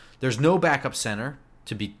 There's no backup center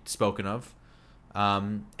to be spoken of.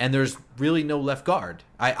 And there's really no left guard.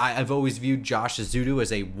 I've always viewed Josh Azudu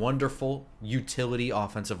as a wonderful utility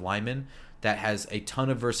offensive lineman that has a ton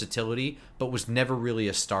of versatility, but was never really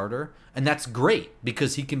a starter. And that's great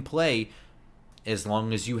because he can play as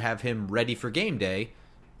long as you have him ready for game day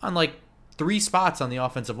on like 3 spots on the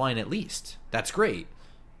offensive line at least. That's great,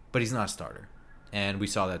 but he's not a starter. And we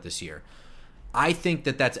saw that this year. I think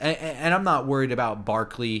that's, and I'm not worried about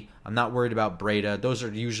Barkley. I'm not worried about Breda. Those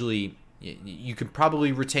are usually, you can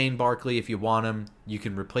probably retain Barkley if you want him. You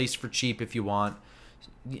can replace for cheap if you want.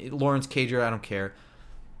 Lawrence Cager, I don't care.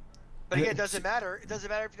 But again, it doesn't matter. It doesn't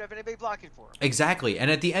matter if you don't have anybody blocking for him. Exactly.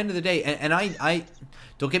 And at the end of the day, and I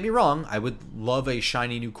don't get me wrong, I would love a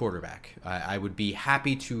shiny new quarterback. I would be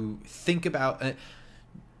happy to think about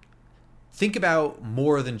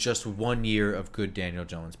more than just 1 year of good Daniel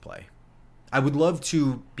Jones play. I would love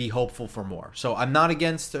to be hopeful for more. So I'm not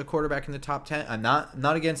against a quarterback in the top 10. I'm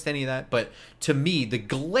not against any of that. But to me, the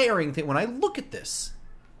glaring thing, when I look at this,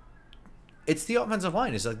 it's the offensive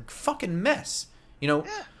line. It's a fucking mess. Yeah.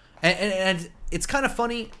 And it's kind of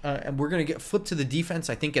funny, and we're gonna get flipped to the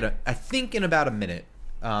defense. I think in about a minute.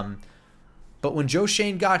 But when Joe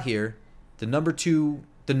Shane got here, the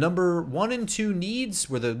number 1 and 2 needs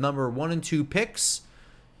were the number 1 and 2 picks,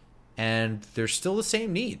 and they're still the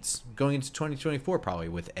same needs going into 2024, probably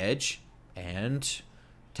with edge and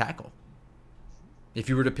tackle. If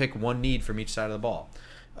you were to pick one need from each side of the ball.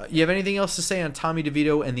 You have anything else to say on Tommy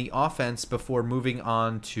DeVito and the offense before moving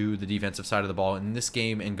on to the defensive side of the ball in this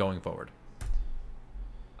game and going forward?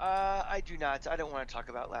 I do not. I don't want to talk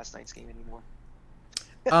about last night's game anymore.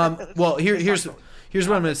 Well, here's what I'm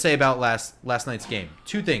going to say about last night's game.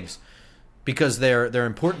 Two things, because they're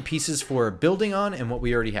important pieces for building on and what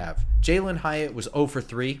we already have. Jalen Hyatt was 0 for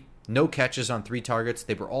 3, no catches on 3 targets.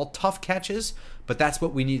 They were all tough catches, but that's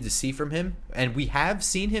what we need to see from him. And we have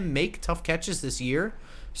seen him make tough catches this year.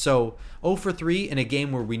 So 0 for 3 in a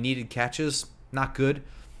game where we needed catches, not good.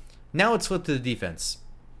 Now let's flip to the defense.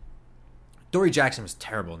 Dory Jackson was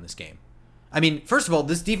terrible in this game. I mean, first of all,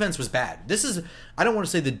 this defense was bad. I don't want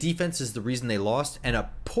to say the defense is the reason they lost, and a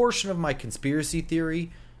portion of my conspiracy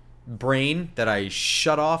theory brain that I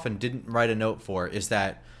shut off and didn't write a note for is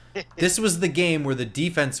that this was the game where the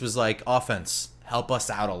defense was like, offense, help us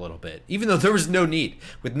out a little bit. Even though there was no need.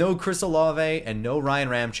 With no Chris Olave and no Ryan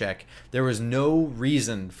Ramczyk, there was no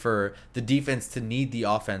reason for the defense to need the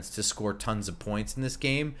offense to score tons of points in this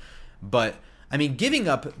game. But, I mean, giving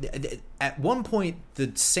up, at one point,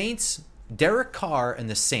 the Saints, Derek Carr and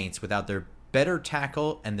the Saints, without their better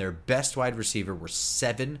tackle and their best wide receiver, were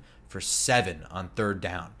 7 for 7 on third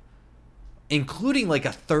down, including like a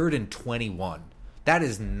 3rd and 21. That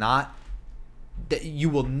is not, that you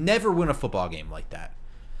will never win a football game like that.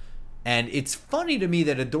 And it's funny to me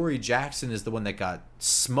that Adoree Jackson is the one that got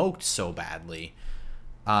smoked so badly.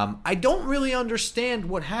 I don't really understand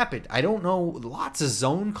what happened. I don't know. Lots of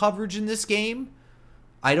zone coverage in this game.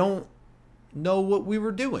 I don't know what we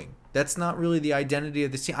were doing. That's not really the identity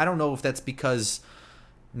of the team. I don't know if that's because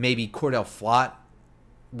maybe Cordell Flott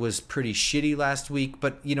was pretty shitty last week.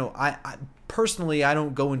 But, you know, I personally, I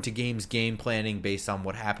don't go into games game planning based on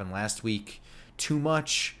what happened last week too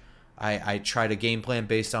much. I try to game plan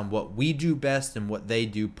based on what we do best and what they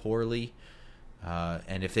do poorly.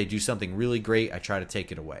 And if they do something really great, I try to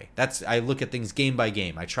take it away. I look at things game by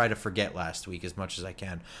game. I try to forget last week as much as I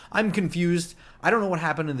can. I'm confused. I don't know what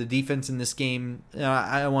happened in the defense in this game.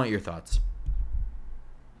 I want your thoughts.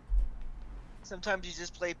 Sometimes you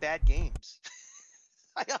just play bad games.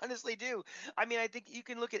 I honestly do. I mean, I think you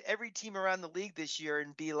can look at every team around the league this year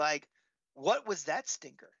and be like, what was that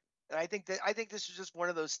stinker? And I think this was just one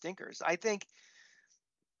of those stinkers. I think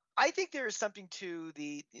there is something to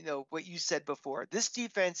the, you know, what you said before. This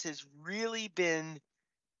defense has really been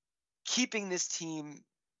keeping this team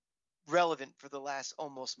relevant for the last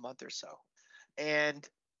almost month or so. And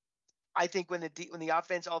I think when the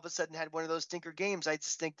offense all of a sudden had one of those stinker games, I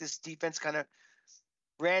just think this defense kind of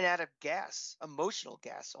ran out of gas, emotional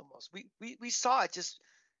gas almost. We saw it just,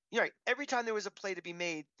 you know, every time there was a play to be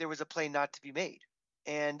made, there was a play not to be made.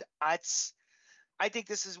 And I think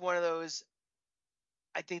this is one of those.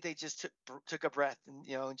 I think they just took a breath and,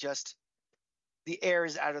 you know, just the air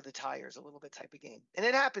is out of the tires a little bit type of game. And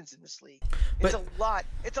it happens in this league. It's a lot.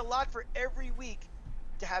 It's a lot for every week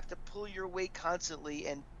to have to pull your weight constantly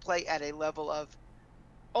and play at a level of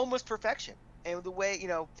almost perfection. And the way, you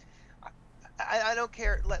know, I don't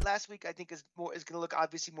care. Last week I think is going to look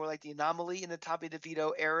obviously more like the anomaly in the Tommy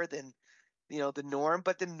DeVito era than, you know, the norm.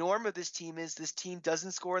 But the norm of this team is this team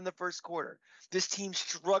doesn't score in the first quarter. This team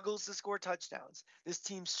struggles to score touchdowns. This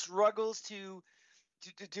team struggles to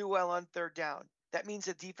do well on third down. That means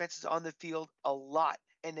the defense is on the field a lot,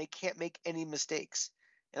 and they can't make any mistakes.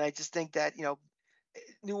 And I just think that, you know,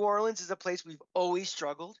 New Orleans is a place we've always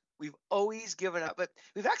struggled. We've always given up. But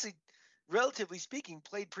we've actually, relatively speaking,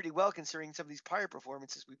 played pretty well considering some of these prior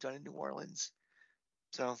performances we've done in New Orleans.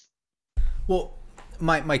 So, well,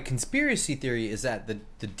 my conspiracy theory is that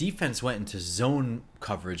the defense went into zone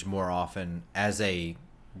coverage more often as a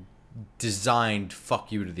designed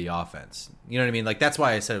fuck you to the offense. You know what I mean? Like, that's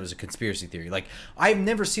why I said it was a conspiracy theory. Like, I've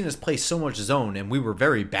never seen us play so much zone, and we were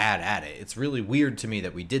very bad at it. It's really weird to me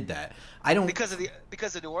that we did that. I don't because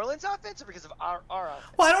of New Orleans offense or because of our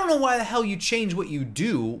offense? Well, I don't know why the hell you change what you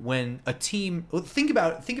do when a team. Well, think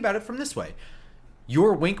about it from this way.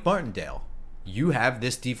 You're Wink Martindale. You have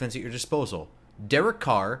this defense at your disposal. Derek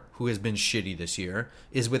Carr, who has been shitty this year,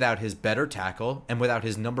 is without his better tackle and without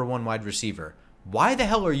his number one wide receiver. Why the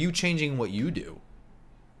hell are you changing what you do?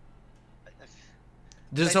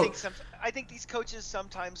 I think these coaches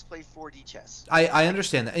sometimes play 4D chess. I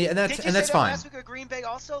understand that, and that's fine. Last week at Green Bay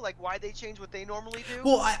also, like, why they change what they normally do?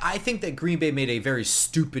 Well, I think that Green Bay made a very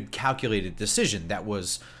stupid, calculated decision. That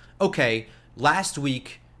was, okay, last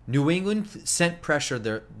week New England sent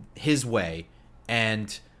pressure his way,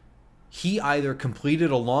 and he either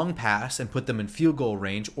completed a long pass and put them in field goal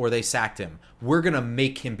range, or they sacked him. We're going to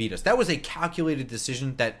make him beat us. That was a calculated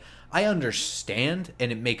decision that I understand,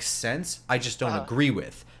 and it makes sense. I just don't agree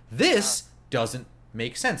with. This doesn't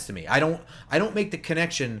make sense to me. I don't make the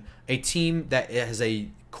connection. A team that has a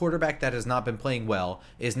quarterback that has not been playing well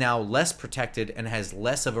is now less protected and has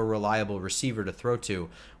less of a reliable receiver to throw to,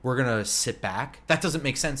 we're going to sit back? That doesn't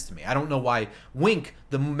make sense to me. I don't know why Wink,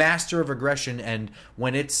 the master of aggression, and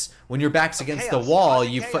when your back's against the wall,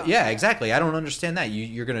 yeah, exactly. I don't understand that.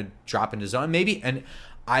 You're going to drop into zone maybe, and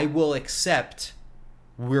I will accept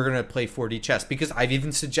we're going to play 4D chess because I've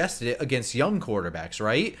even suggested it against young quarterbacks,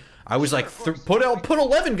 right? I was put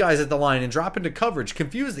 11 guys at the line and drop into coverage,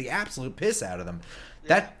 confuse the absolute piss out of them.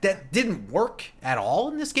 Yeah. That didn't work at all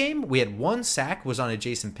in this game. We had one sack, was on a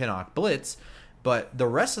Jason Pinnock blitz, but the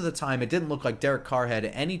rest of the time it didn't look like Derek Carr had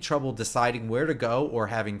any trouble deciding where to go or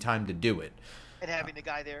having time to do it. And having the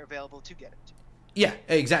guy there available to get it. Yeah,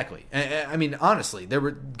 exactly. I mean, honestly,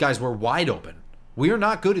 guys were wide open. We are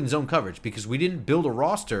not good in zone coverage because we didn't build a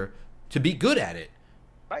roster to be good at it.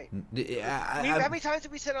 Right. How many times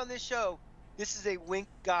have we said on this show, this is a Wink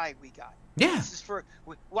guy we got? Yeah. This is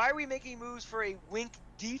why are we making moves for a Wink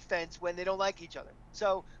defense when they don't like each other?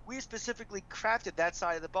 So we specifically crafted that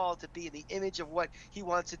side of the ball to be the image of what he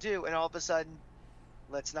wants to do, and all of a sudden,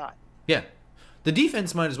 let's not. Yeah. The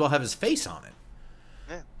defense might as well have his face on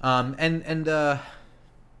it. Yeah.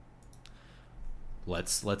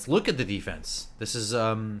 Let's look at the defense. This is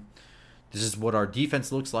what our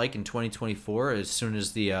defense looks like in 2024 as soon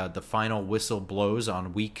as the final whistle blows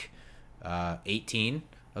on week 18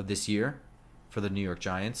 of this year for the New York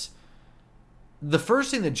Giants. The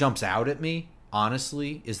first thing that jumps out at me,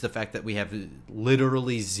 honestly, is the fact that we have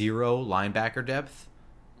literally zero linebacker depth.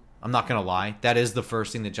 I'm not going to lie. That is the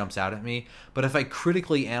first thing that jumps out at me. But if I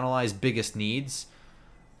critically analyze biggest needs,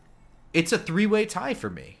 it's a three-way tie for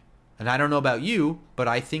me. And I don't know about you, but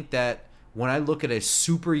I think that when I look at a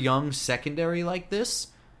super young secondary like this,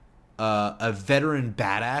 a veteran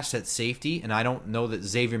badass at safety, and I don't know that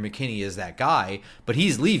Xavier McKinney is that guy, but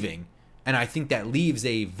he's leaving, and I think that leaves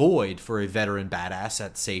a void for a veteran badass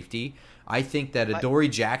at safety. I think that Adoree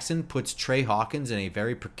Jackson puts Trey Hawkins in a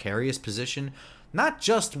very precarious position, not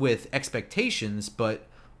just with expectations, but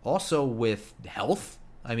also with health.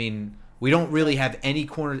 I mean, we don't really have any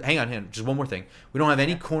corner. Hang on, just one more thing. We don't have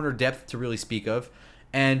any corner depth to really speak of,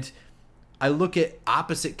 and I look at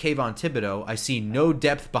opposite Kayvon Thibodeau. I see no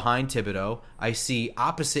depth behind Thibodeau. I see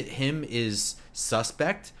opposite him is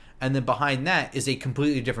suspect. And then behind that is a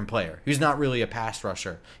completely different player who's not really a pass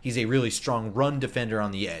rusher. He's a really strong run defender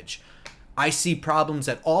on the edge. I see problems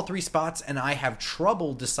at all three spots, and I have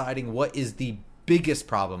trouble deciding what is the biggest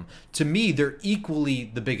problem. To me, they're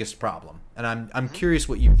equally the biggest problem. And I'm curious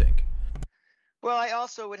what you think. Well, I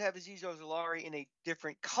also would have Azeez Ojulari in a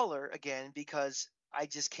different color again because I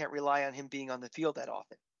just can't rely on him being on the field that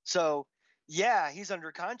often. So, yeah, he's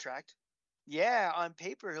under contract. Yeah, on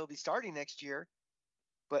paper he'll be starting next year.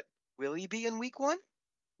 But will he be in week 1?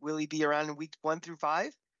 Will he be around in week 1 through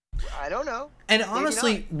 5? I don't know. And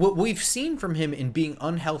honestly, what we've seen from him in being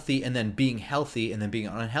unhealthy and then being healthy and then being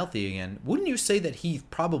unhealthy again, wouldn't you say that he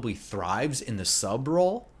probably thrives in the sub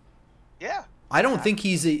role? Yeah. I don't think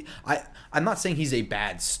I'm not saying he's a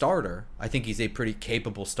bad starter. I think he's a pretty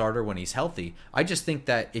capable starter when he's healthy. I just think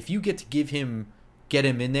that if you get to get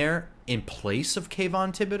him in there in place of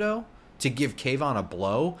Kayvon Thibodeau, to give Kayvon a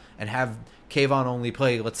blow and have Kayvon only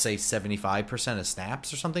play, let's say, 75% of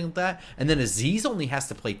snaps or something like that, and then Azeez only has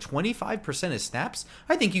to play 25% of snaps,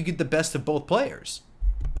 I think you get the best of both players.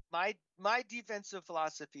 My defensive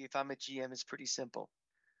philosophy, if I'm a GM, is pretty simple.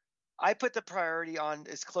 I put the priority on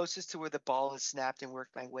as closest to where the ball is snapped and work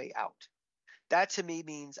my way out. That to me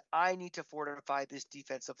means I need to fortify this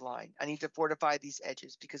defensive line. I need to fortify these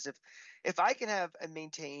edges because if I can have and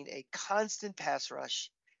maintain a constant pass rush,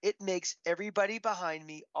 it makes everybody behind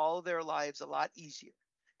me all their lives a lot easier.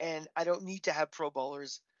 And I don't need to have pro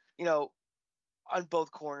bowlers, on both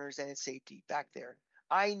corners and in safety back there.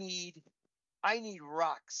 I need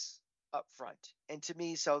rocks up front. And to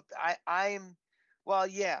me, so I'm well,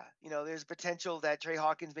 yeah, there's potential that Trey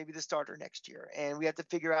Hawkins may be the starter next year, and we have to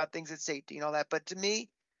figure out things at safety and all that. But to me,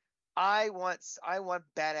 I want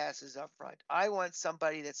badasses up front. I want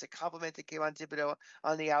somebody that's a complement to Kayvon Thibodeau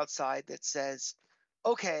on the outside that says,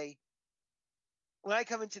 okay, when I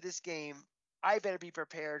come into this game, I better be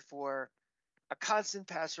prepared for a constant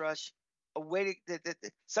pass rush, a way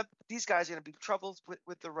these guys are going to be troubles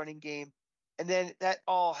with the running game. And then that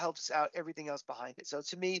all helps out everything else behind it. So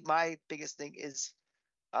to me, my biggest thing is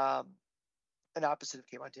an opposite of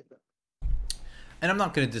Kayvon Thibodeau. And I'm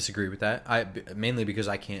not going to disagree with that. Mainly because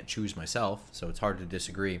I can't choose myself, so it's hard to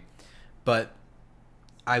disagree. But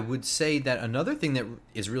I would say that another thing that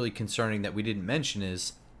is really concerning that we didn't mention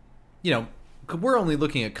is, we're only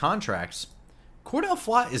looking at contracts. Cordell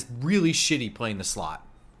Flott is really shitty playing the slot.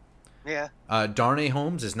 Yeah. Darnay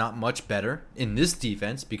Holmes is not much better in this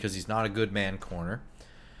defense because he's not a good man corner.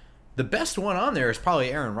 The best one on there is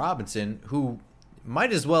probably Aaron Robinson, who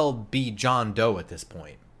might as well be John Doe at this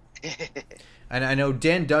point. And I know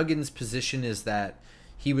Dan Duggan's position is that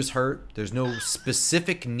he was hurt. There's no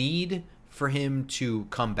specific need for him to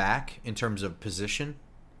come back in terms of positional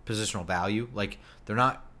value. Like, they're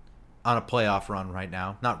not on a playoff run right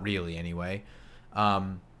now. Not really, anyway.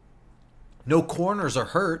 No corners are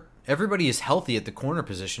hurt. Everybody is healthy at the corner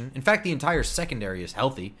position. In fact, the entire secondary is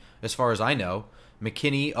healthy, as far as I know.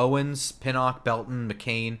 McKinney, Owens, Pinnock, Belton,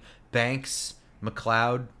 McCain, Banks,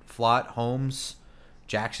 McLeod, Flott, Holmes,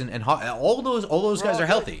 Jackson, and all those guys are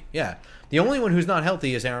healthy. Yeah. The only one who's not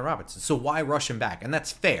healthy is Aaron Robinson. So why rush him back? And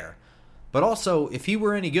that's fair. But also, if he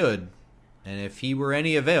were any good, and if he were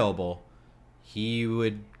any available, he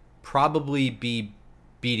would probably be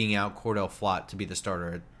beating out Cordell Flott to be the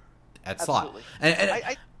starter at slot.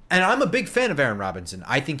 And I'm a big fan of Aaron Robinson.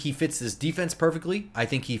 I think he fits this defense perfectly. I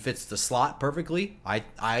think he fits the slot perfectly.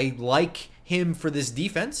 I like him for this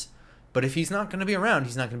defense. But if he's not going to be around,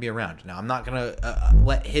 he's not going to be around. Now, I'm not going to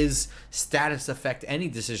let his status affect any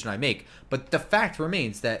decision I make. But the fact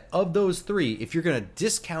remains that of those three, if you're going to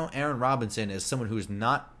discount Aaron Robinson as someone who's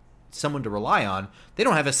not someone to rely on, they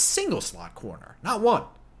don't have a single slot corner. Not one.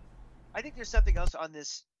 I think there's something else on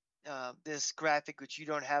this this graphic which you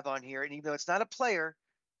don't have on here. And even though it's not a player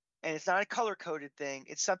and it's not a color-coded thing,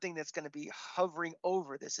 it's something that's going to be hovering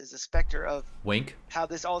over this as a specter of Wink. How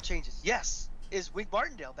this all changes. Yes. Is Wink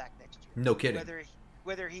Martindale back next year? No kidding.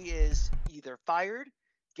 Whether he is either fired,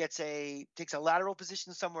 takes a lateral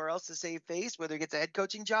position somewhere else to save face, whether he gets a head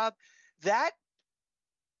coaching job, that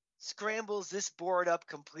scrambles this board up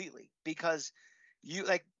completely. Because you,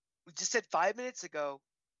 like we just said 5 minutes ago,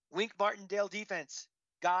 Wink Martindale defense,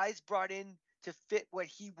 guys brought in to fit what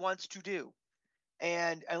he wants to do.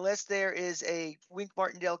 And unless there is a Wink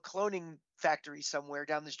Martindale cloning factory somewhere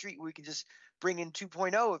down the street where we can just bring in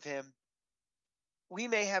 2.0 of him, we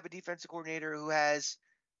may have a defensive coordinator who has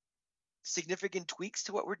significant tweaks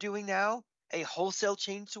to what we're doing now, a wholesale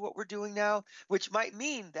change to what we're doing now, which might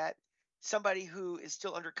mean that somebody who is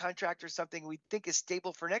still under contract or something we think is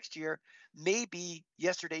stable for next year may be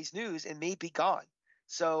yesterday's news and may be gone.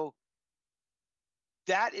 So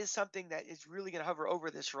that is something that is really going to hover over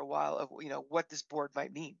this for a while of, what this board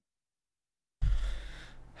might mean.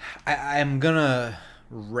 I'm going to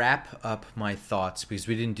wrap up my thoughts because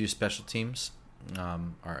we didn't do special teams.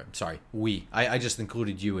 I just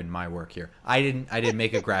included you in my work here. I didn't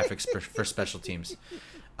make a graphics for special teams.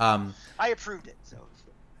 I approved it. So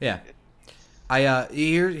yeah,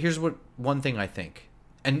 here's one thing I think,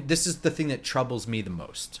 and this is the thing that troubles me the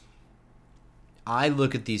most. I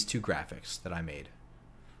look at these two graphics that I made,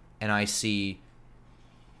 and I see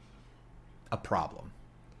a problem.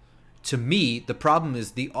 To me, the problem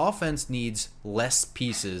is the offense needs less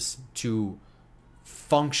pieces to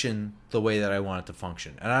function the way that I want it to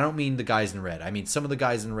function. And I don't mean the guys in red. I mean some of the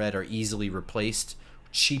guys in red are easily replaced,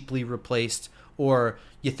 cheaply replaced, or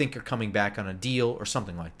you think are coming back on a deal or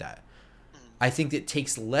something like that. I think it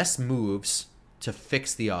takes less moves to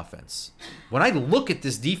fix the offense. When I look at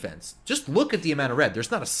this defense, just look at the amount of red.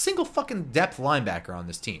 There's not a single fucking depth linebacker on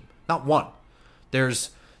this team. Not one.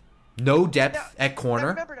 There's no depth at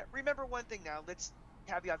corner. Remember one thing now. Let's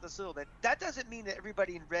caveat this a little bit. That doesn't mean that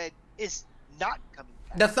everybody in red is not coming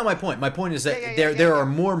back. That's not my point. My point is that there are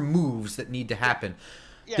more moves that need to happen.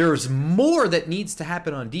 Yeah. There's more that needs to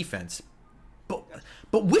happen on defense.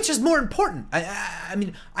 But which is more important? I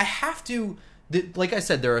mean, I have to... Like I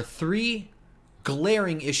said, there are three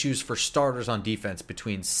glaring issues for starters on defense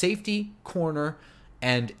between safety, corner,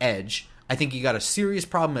 and edge. I think you got a serious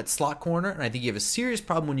problem at slot corner, and I think you have a serious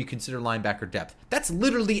problem when you consider linebacker depth. That's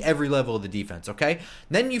literally every level of the defense, okay?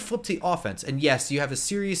 Then you flip to the offense, and yes, you have a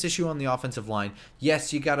serious issue on the offensive line.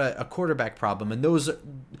 Yes, you got a quarterback problem, and those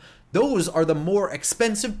are the more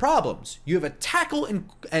expensive problems. You have a tackle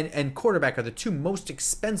and quarterback are the two most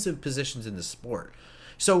expensive positions in the sport.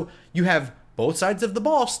 So you have both sides of the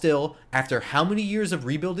ball still after how many years of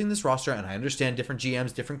rebuilding this roster, and I understand different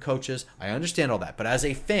GMs, different coaches, I understand all that. But as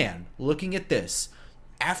a fan, looking at this,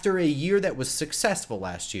 after a year that was successful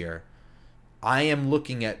last year, I am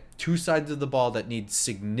looking at two sides of the ball that need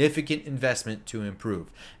significant investment to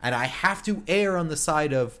improve. And I have to err on the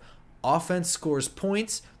side of offense scores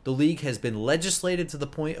points. The league has been legislated to the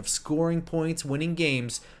point of scoring points, winning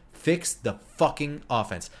games. Fix the fucking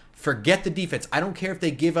offense. Forget the defense. I don't care if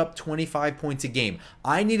they give up 25 points a game.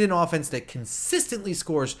 I need an offense that consistently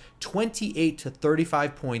scores 28 to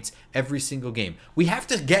 35 points every single game. We have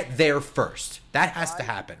to get there first. That has to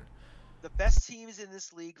happen. the best teams in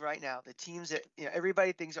this league right now, the teams that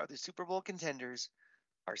everybody thinks are the Super Bowl contenders,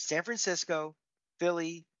 are San Francisco,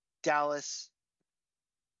 Philly, Dallas,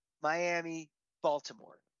 Miami,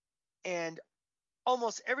 Baltimore. And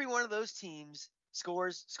almost every one of those teams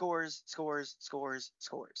scores.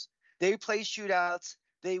 They play shootouts.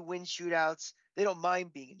 They win shootouts. They don't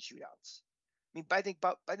mind being in shootouts. I mean, I think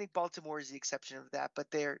Baltimore is the exception of that, but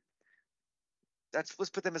let's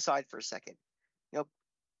put them aside for a second.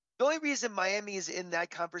 The only reason Miami is in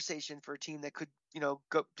that conversation for a team that could,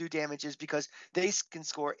 go do damage is because they can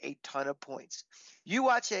score a ton of points. You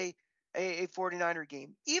watch a 49er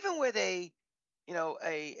game, even with a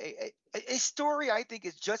story I think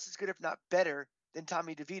is just as good, if not better, than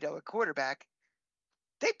Tommy DeVito, a quarterback.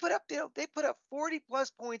 They put up 40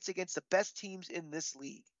 plus points against the best teams in this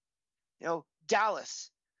league.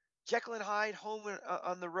 Dallas, Jekyll and Hyde home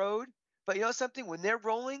on the road, but you know something? When they're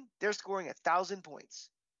rolling, they're scoring 1,000 points.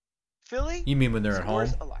 Philly? You mean when they're at home?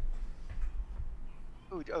 A lot.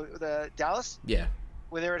 The Dallas? Yeah.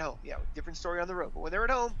 When they're at home. Yeah, different story on the road. But when they're at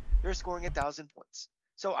home, they're scoring 1,000 points.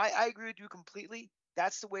 So I agree with you completely.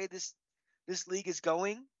 That's the way this league is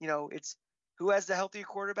going. It's who has the healthier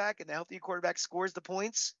quarterback, and the healthier quarterback scores the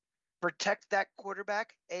points. Protect that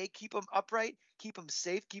quarterback. Keep him upright, keep him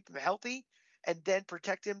safe, keep him healthy, and then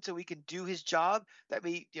protect him so he can do his job. That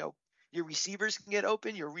means, your receivers can get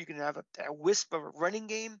open. You can have a wisp of a running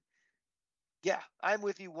game. Yeah, I'm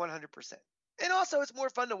with you 100%. And also, it's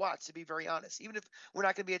more fun to watch, to be very honest. Even if we're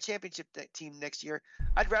not going to be a championship team next year,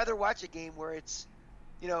 I'd rather watch a game where it's,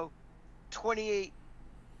 28-21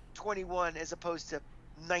 as opposed to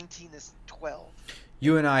 19-12.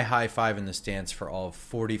 You and I high-five in the stands for all of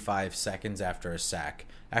 45 seconds after a sack.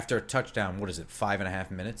 After a touchdown, what is it,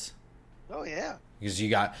 5.5 minutes? Oh, yeah. Because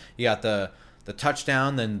you got the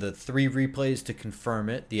touchdown, then the 3 replays to confirm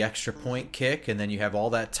it, the extra point kick, and then you have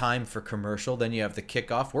all that time for commercial. Then you have the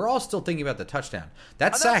kickoff. We're all still thinking about the touchdown.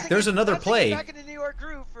 That sack, there's another play. Back in the New York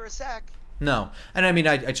Groove for a sack. No, and I mean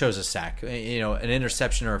I chose a sack. An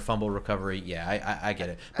interception or a fumble recovery. Yeah, I get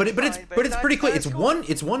it. But it's pretty clear.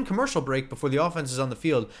 It's one commercial break before the offense is on the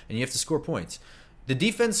field, and you have to score points. The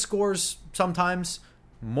defense scores sometimes,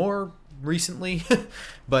 more recently,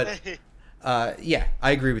 but yeah,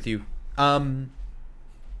 I agree with you.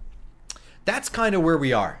 That's kind of where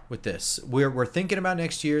we are with this. We're thinking about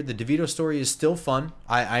next year. The DeVito story is still fun.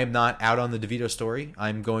 I am not out on the DeVito story.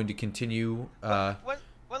 I'm going to continue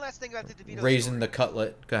one last thing about the DeVito raising story. the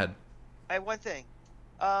cutlet. Go ahead. I have one thing.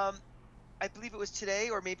 I believe it was today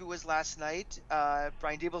or maybe it was last night.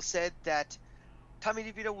 Brian Daboll said that Tommy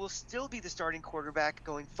DeVito will still be the starting quarterback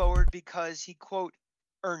going forward because he, quote,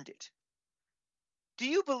 earned it. Do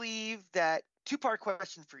you believe that? Two-part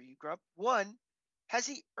question for you, Grump. One, has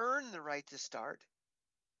he earned the right to start?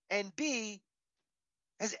 And B,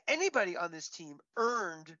 has anybody on this team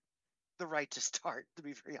earned the right to start, to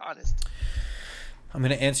be very honest? I'm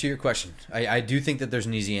going to answer your question. I do think that there's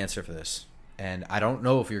an easy answer for this, and I don't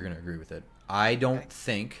know if you're going to agree with it. I don't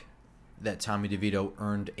think that Tommy DeVito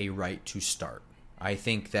earned a right to start. I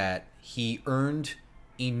think that he earned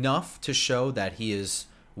enough to show that he is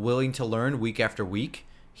willing to learn week after week.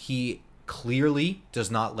 He clearly does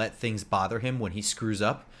not let things bother him when he screws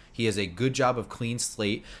up. He has a good job of clean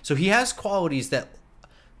slate. So he has qualities that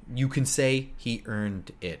you can say he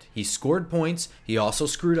earned it. He scored points. He also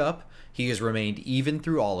screwed up. He has remained even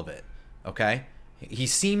through all of it. Okay? He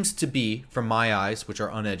seems to be, from my eyes, which are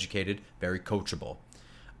uneducated, very coachable.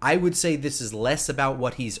 I would say this is less about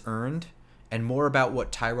what he's earned and more about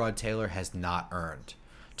what Tyrod Taylor has not earned.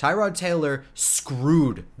 Tyrod Taylor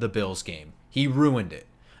screwed the Bills game. He ruined it.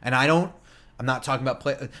 And I'm not talking about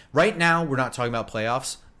right now, we're not talking about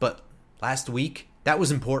playoffs, but last week, that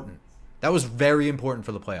was important. That was very important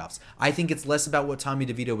for the playoffs. I think it's less about what Tommy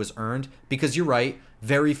DeVito has earned, because you're right,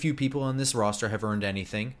 very few people on this roster have earned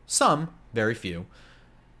anything. Some, very few.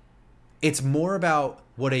 It's more about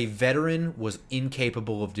what a veteran was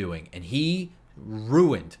incapable of doing, and he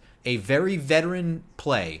ruined a very veteran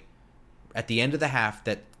play at the end of the half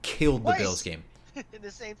that killed the Bills game. in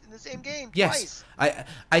the same game. Yes, twice.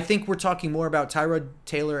 I think we're talking more about Tyrod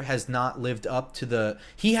Taylor has not lived up to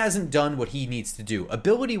he hasn't done what he needs to do.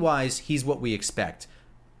 Ability wise, he's what we expect.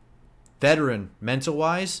 Veteran, mental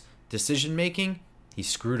wise, decision making, he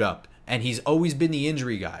screwed up, and he's always been the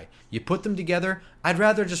injury guy. You put them together, I'd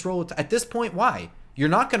rather just roll it. At this point, why? You're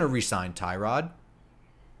not going to re-sign Tyrod,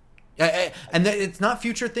 and it's not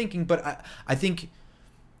future thinking, but I think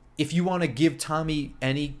if you want to give Tommy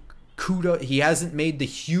any kudos, he hasn't made the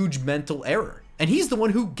huge mental error, and he's the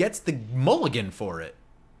one who gets the mulligan for it.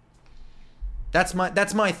 That's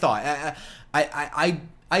my thought. I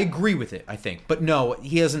agree with it, I think, but no,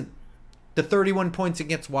 he hasn't the 31 points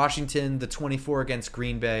against Washington, the 24 against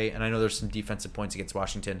Green Bay, and I know there's some defensive points against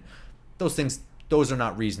Washington. Those are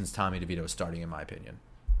not reasons Tommy DeVito is starting, in my opinion.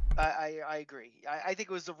 I agree. I think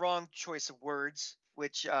it was the wrong choice of words,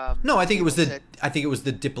 which no, I think it was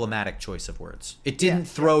the diplomatic choice of words. It didn't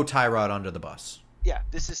throw Tyrod under the bus. Yeah,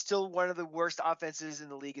 this is still one of the worst offenses in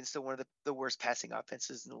the league and still one of the worst passing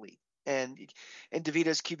offenses in the league. And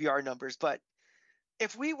DeVito's QBR numbers. But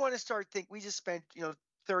if we want to start we just spent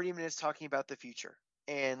 30 minutes talking about the future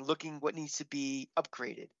and looking what needs to be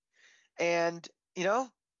upgraded. And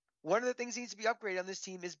one of the things that needs to be upgraded on this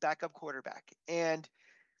team is backup quarterback. And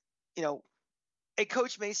a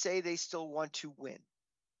coach may say they still want to win,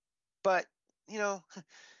 but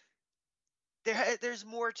there's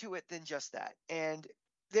more to it than just that. And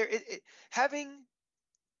having,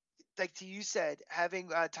 like you said, having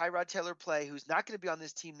Tyrod Taylor play, who's not going to be on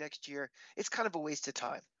this team next year, it's kind of a waste of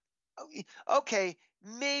time. Okay,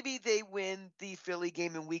 maybe they win the Philly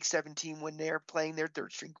game in Week 17 when they're playing their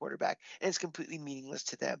third-string quarterback, and it's completely meaningless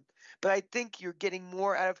to them. But I think you're getting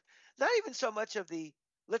more out of not even so much of the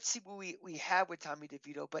let's see what we have with Tommy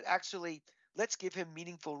DeVito, but actually let's give him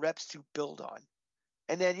meaningful reps to build on.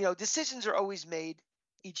 And then, decisions are always made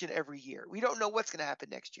each and every year. We don't know what's going to happen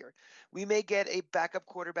next year. We may get a backup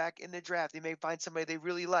quarterback in the draft. They may find somebody they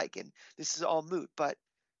really like, and this is all moot. But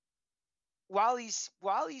while he's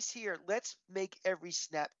here, let's make every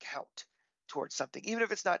snap count towards something. Even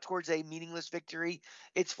if it's not towards a meaningless victory,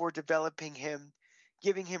 it's for developing him,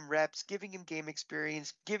 giving him reps, giving him game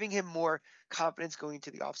experience, giving him more confidence going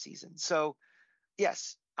into the offseason. So,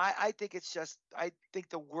 yes, I think it's just – I think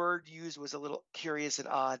the word used was a little curious and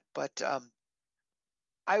odd, but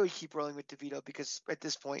I would keep rolling with DeVito because at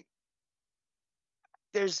this point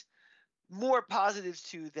there's more positives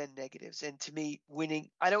too than negatives. And to me, winning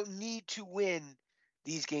 – I don't need to win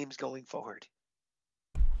these games going forward.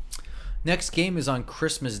 Next game is on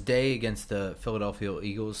Christmas Day against the Philadelphia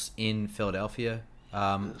Eagles in Philadelphia.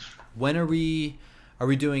 When are we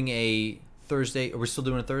doing a Thursday? Are we still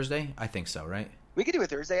doing a Thursday? I think so, right? We could do a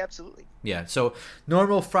Thursday, absolutely. Yeah, so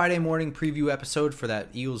normal Friday morning preview episode for that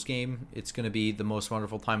Eagles game. It's going to be the most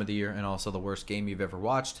wonderful time of the year and also the worst game you've ever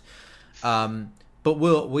watched. But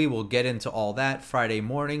we will get into all that Friday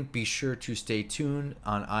morning. Be sure to stay tuned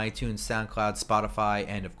on iTunes, SoundCloud, Spotify,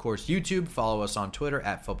 and of course YouTube. Follow us on Twitter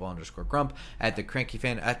at @football_grump, at the Cranky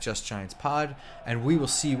Fan, at Just Giants Pod, and we will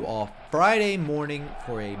see you all Friday morning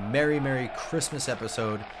for a Merry Christmas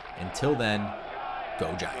episode. Until then,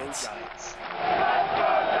 go Giants. Go Giants.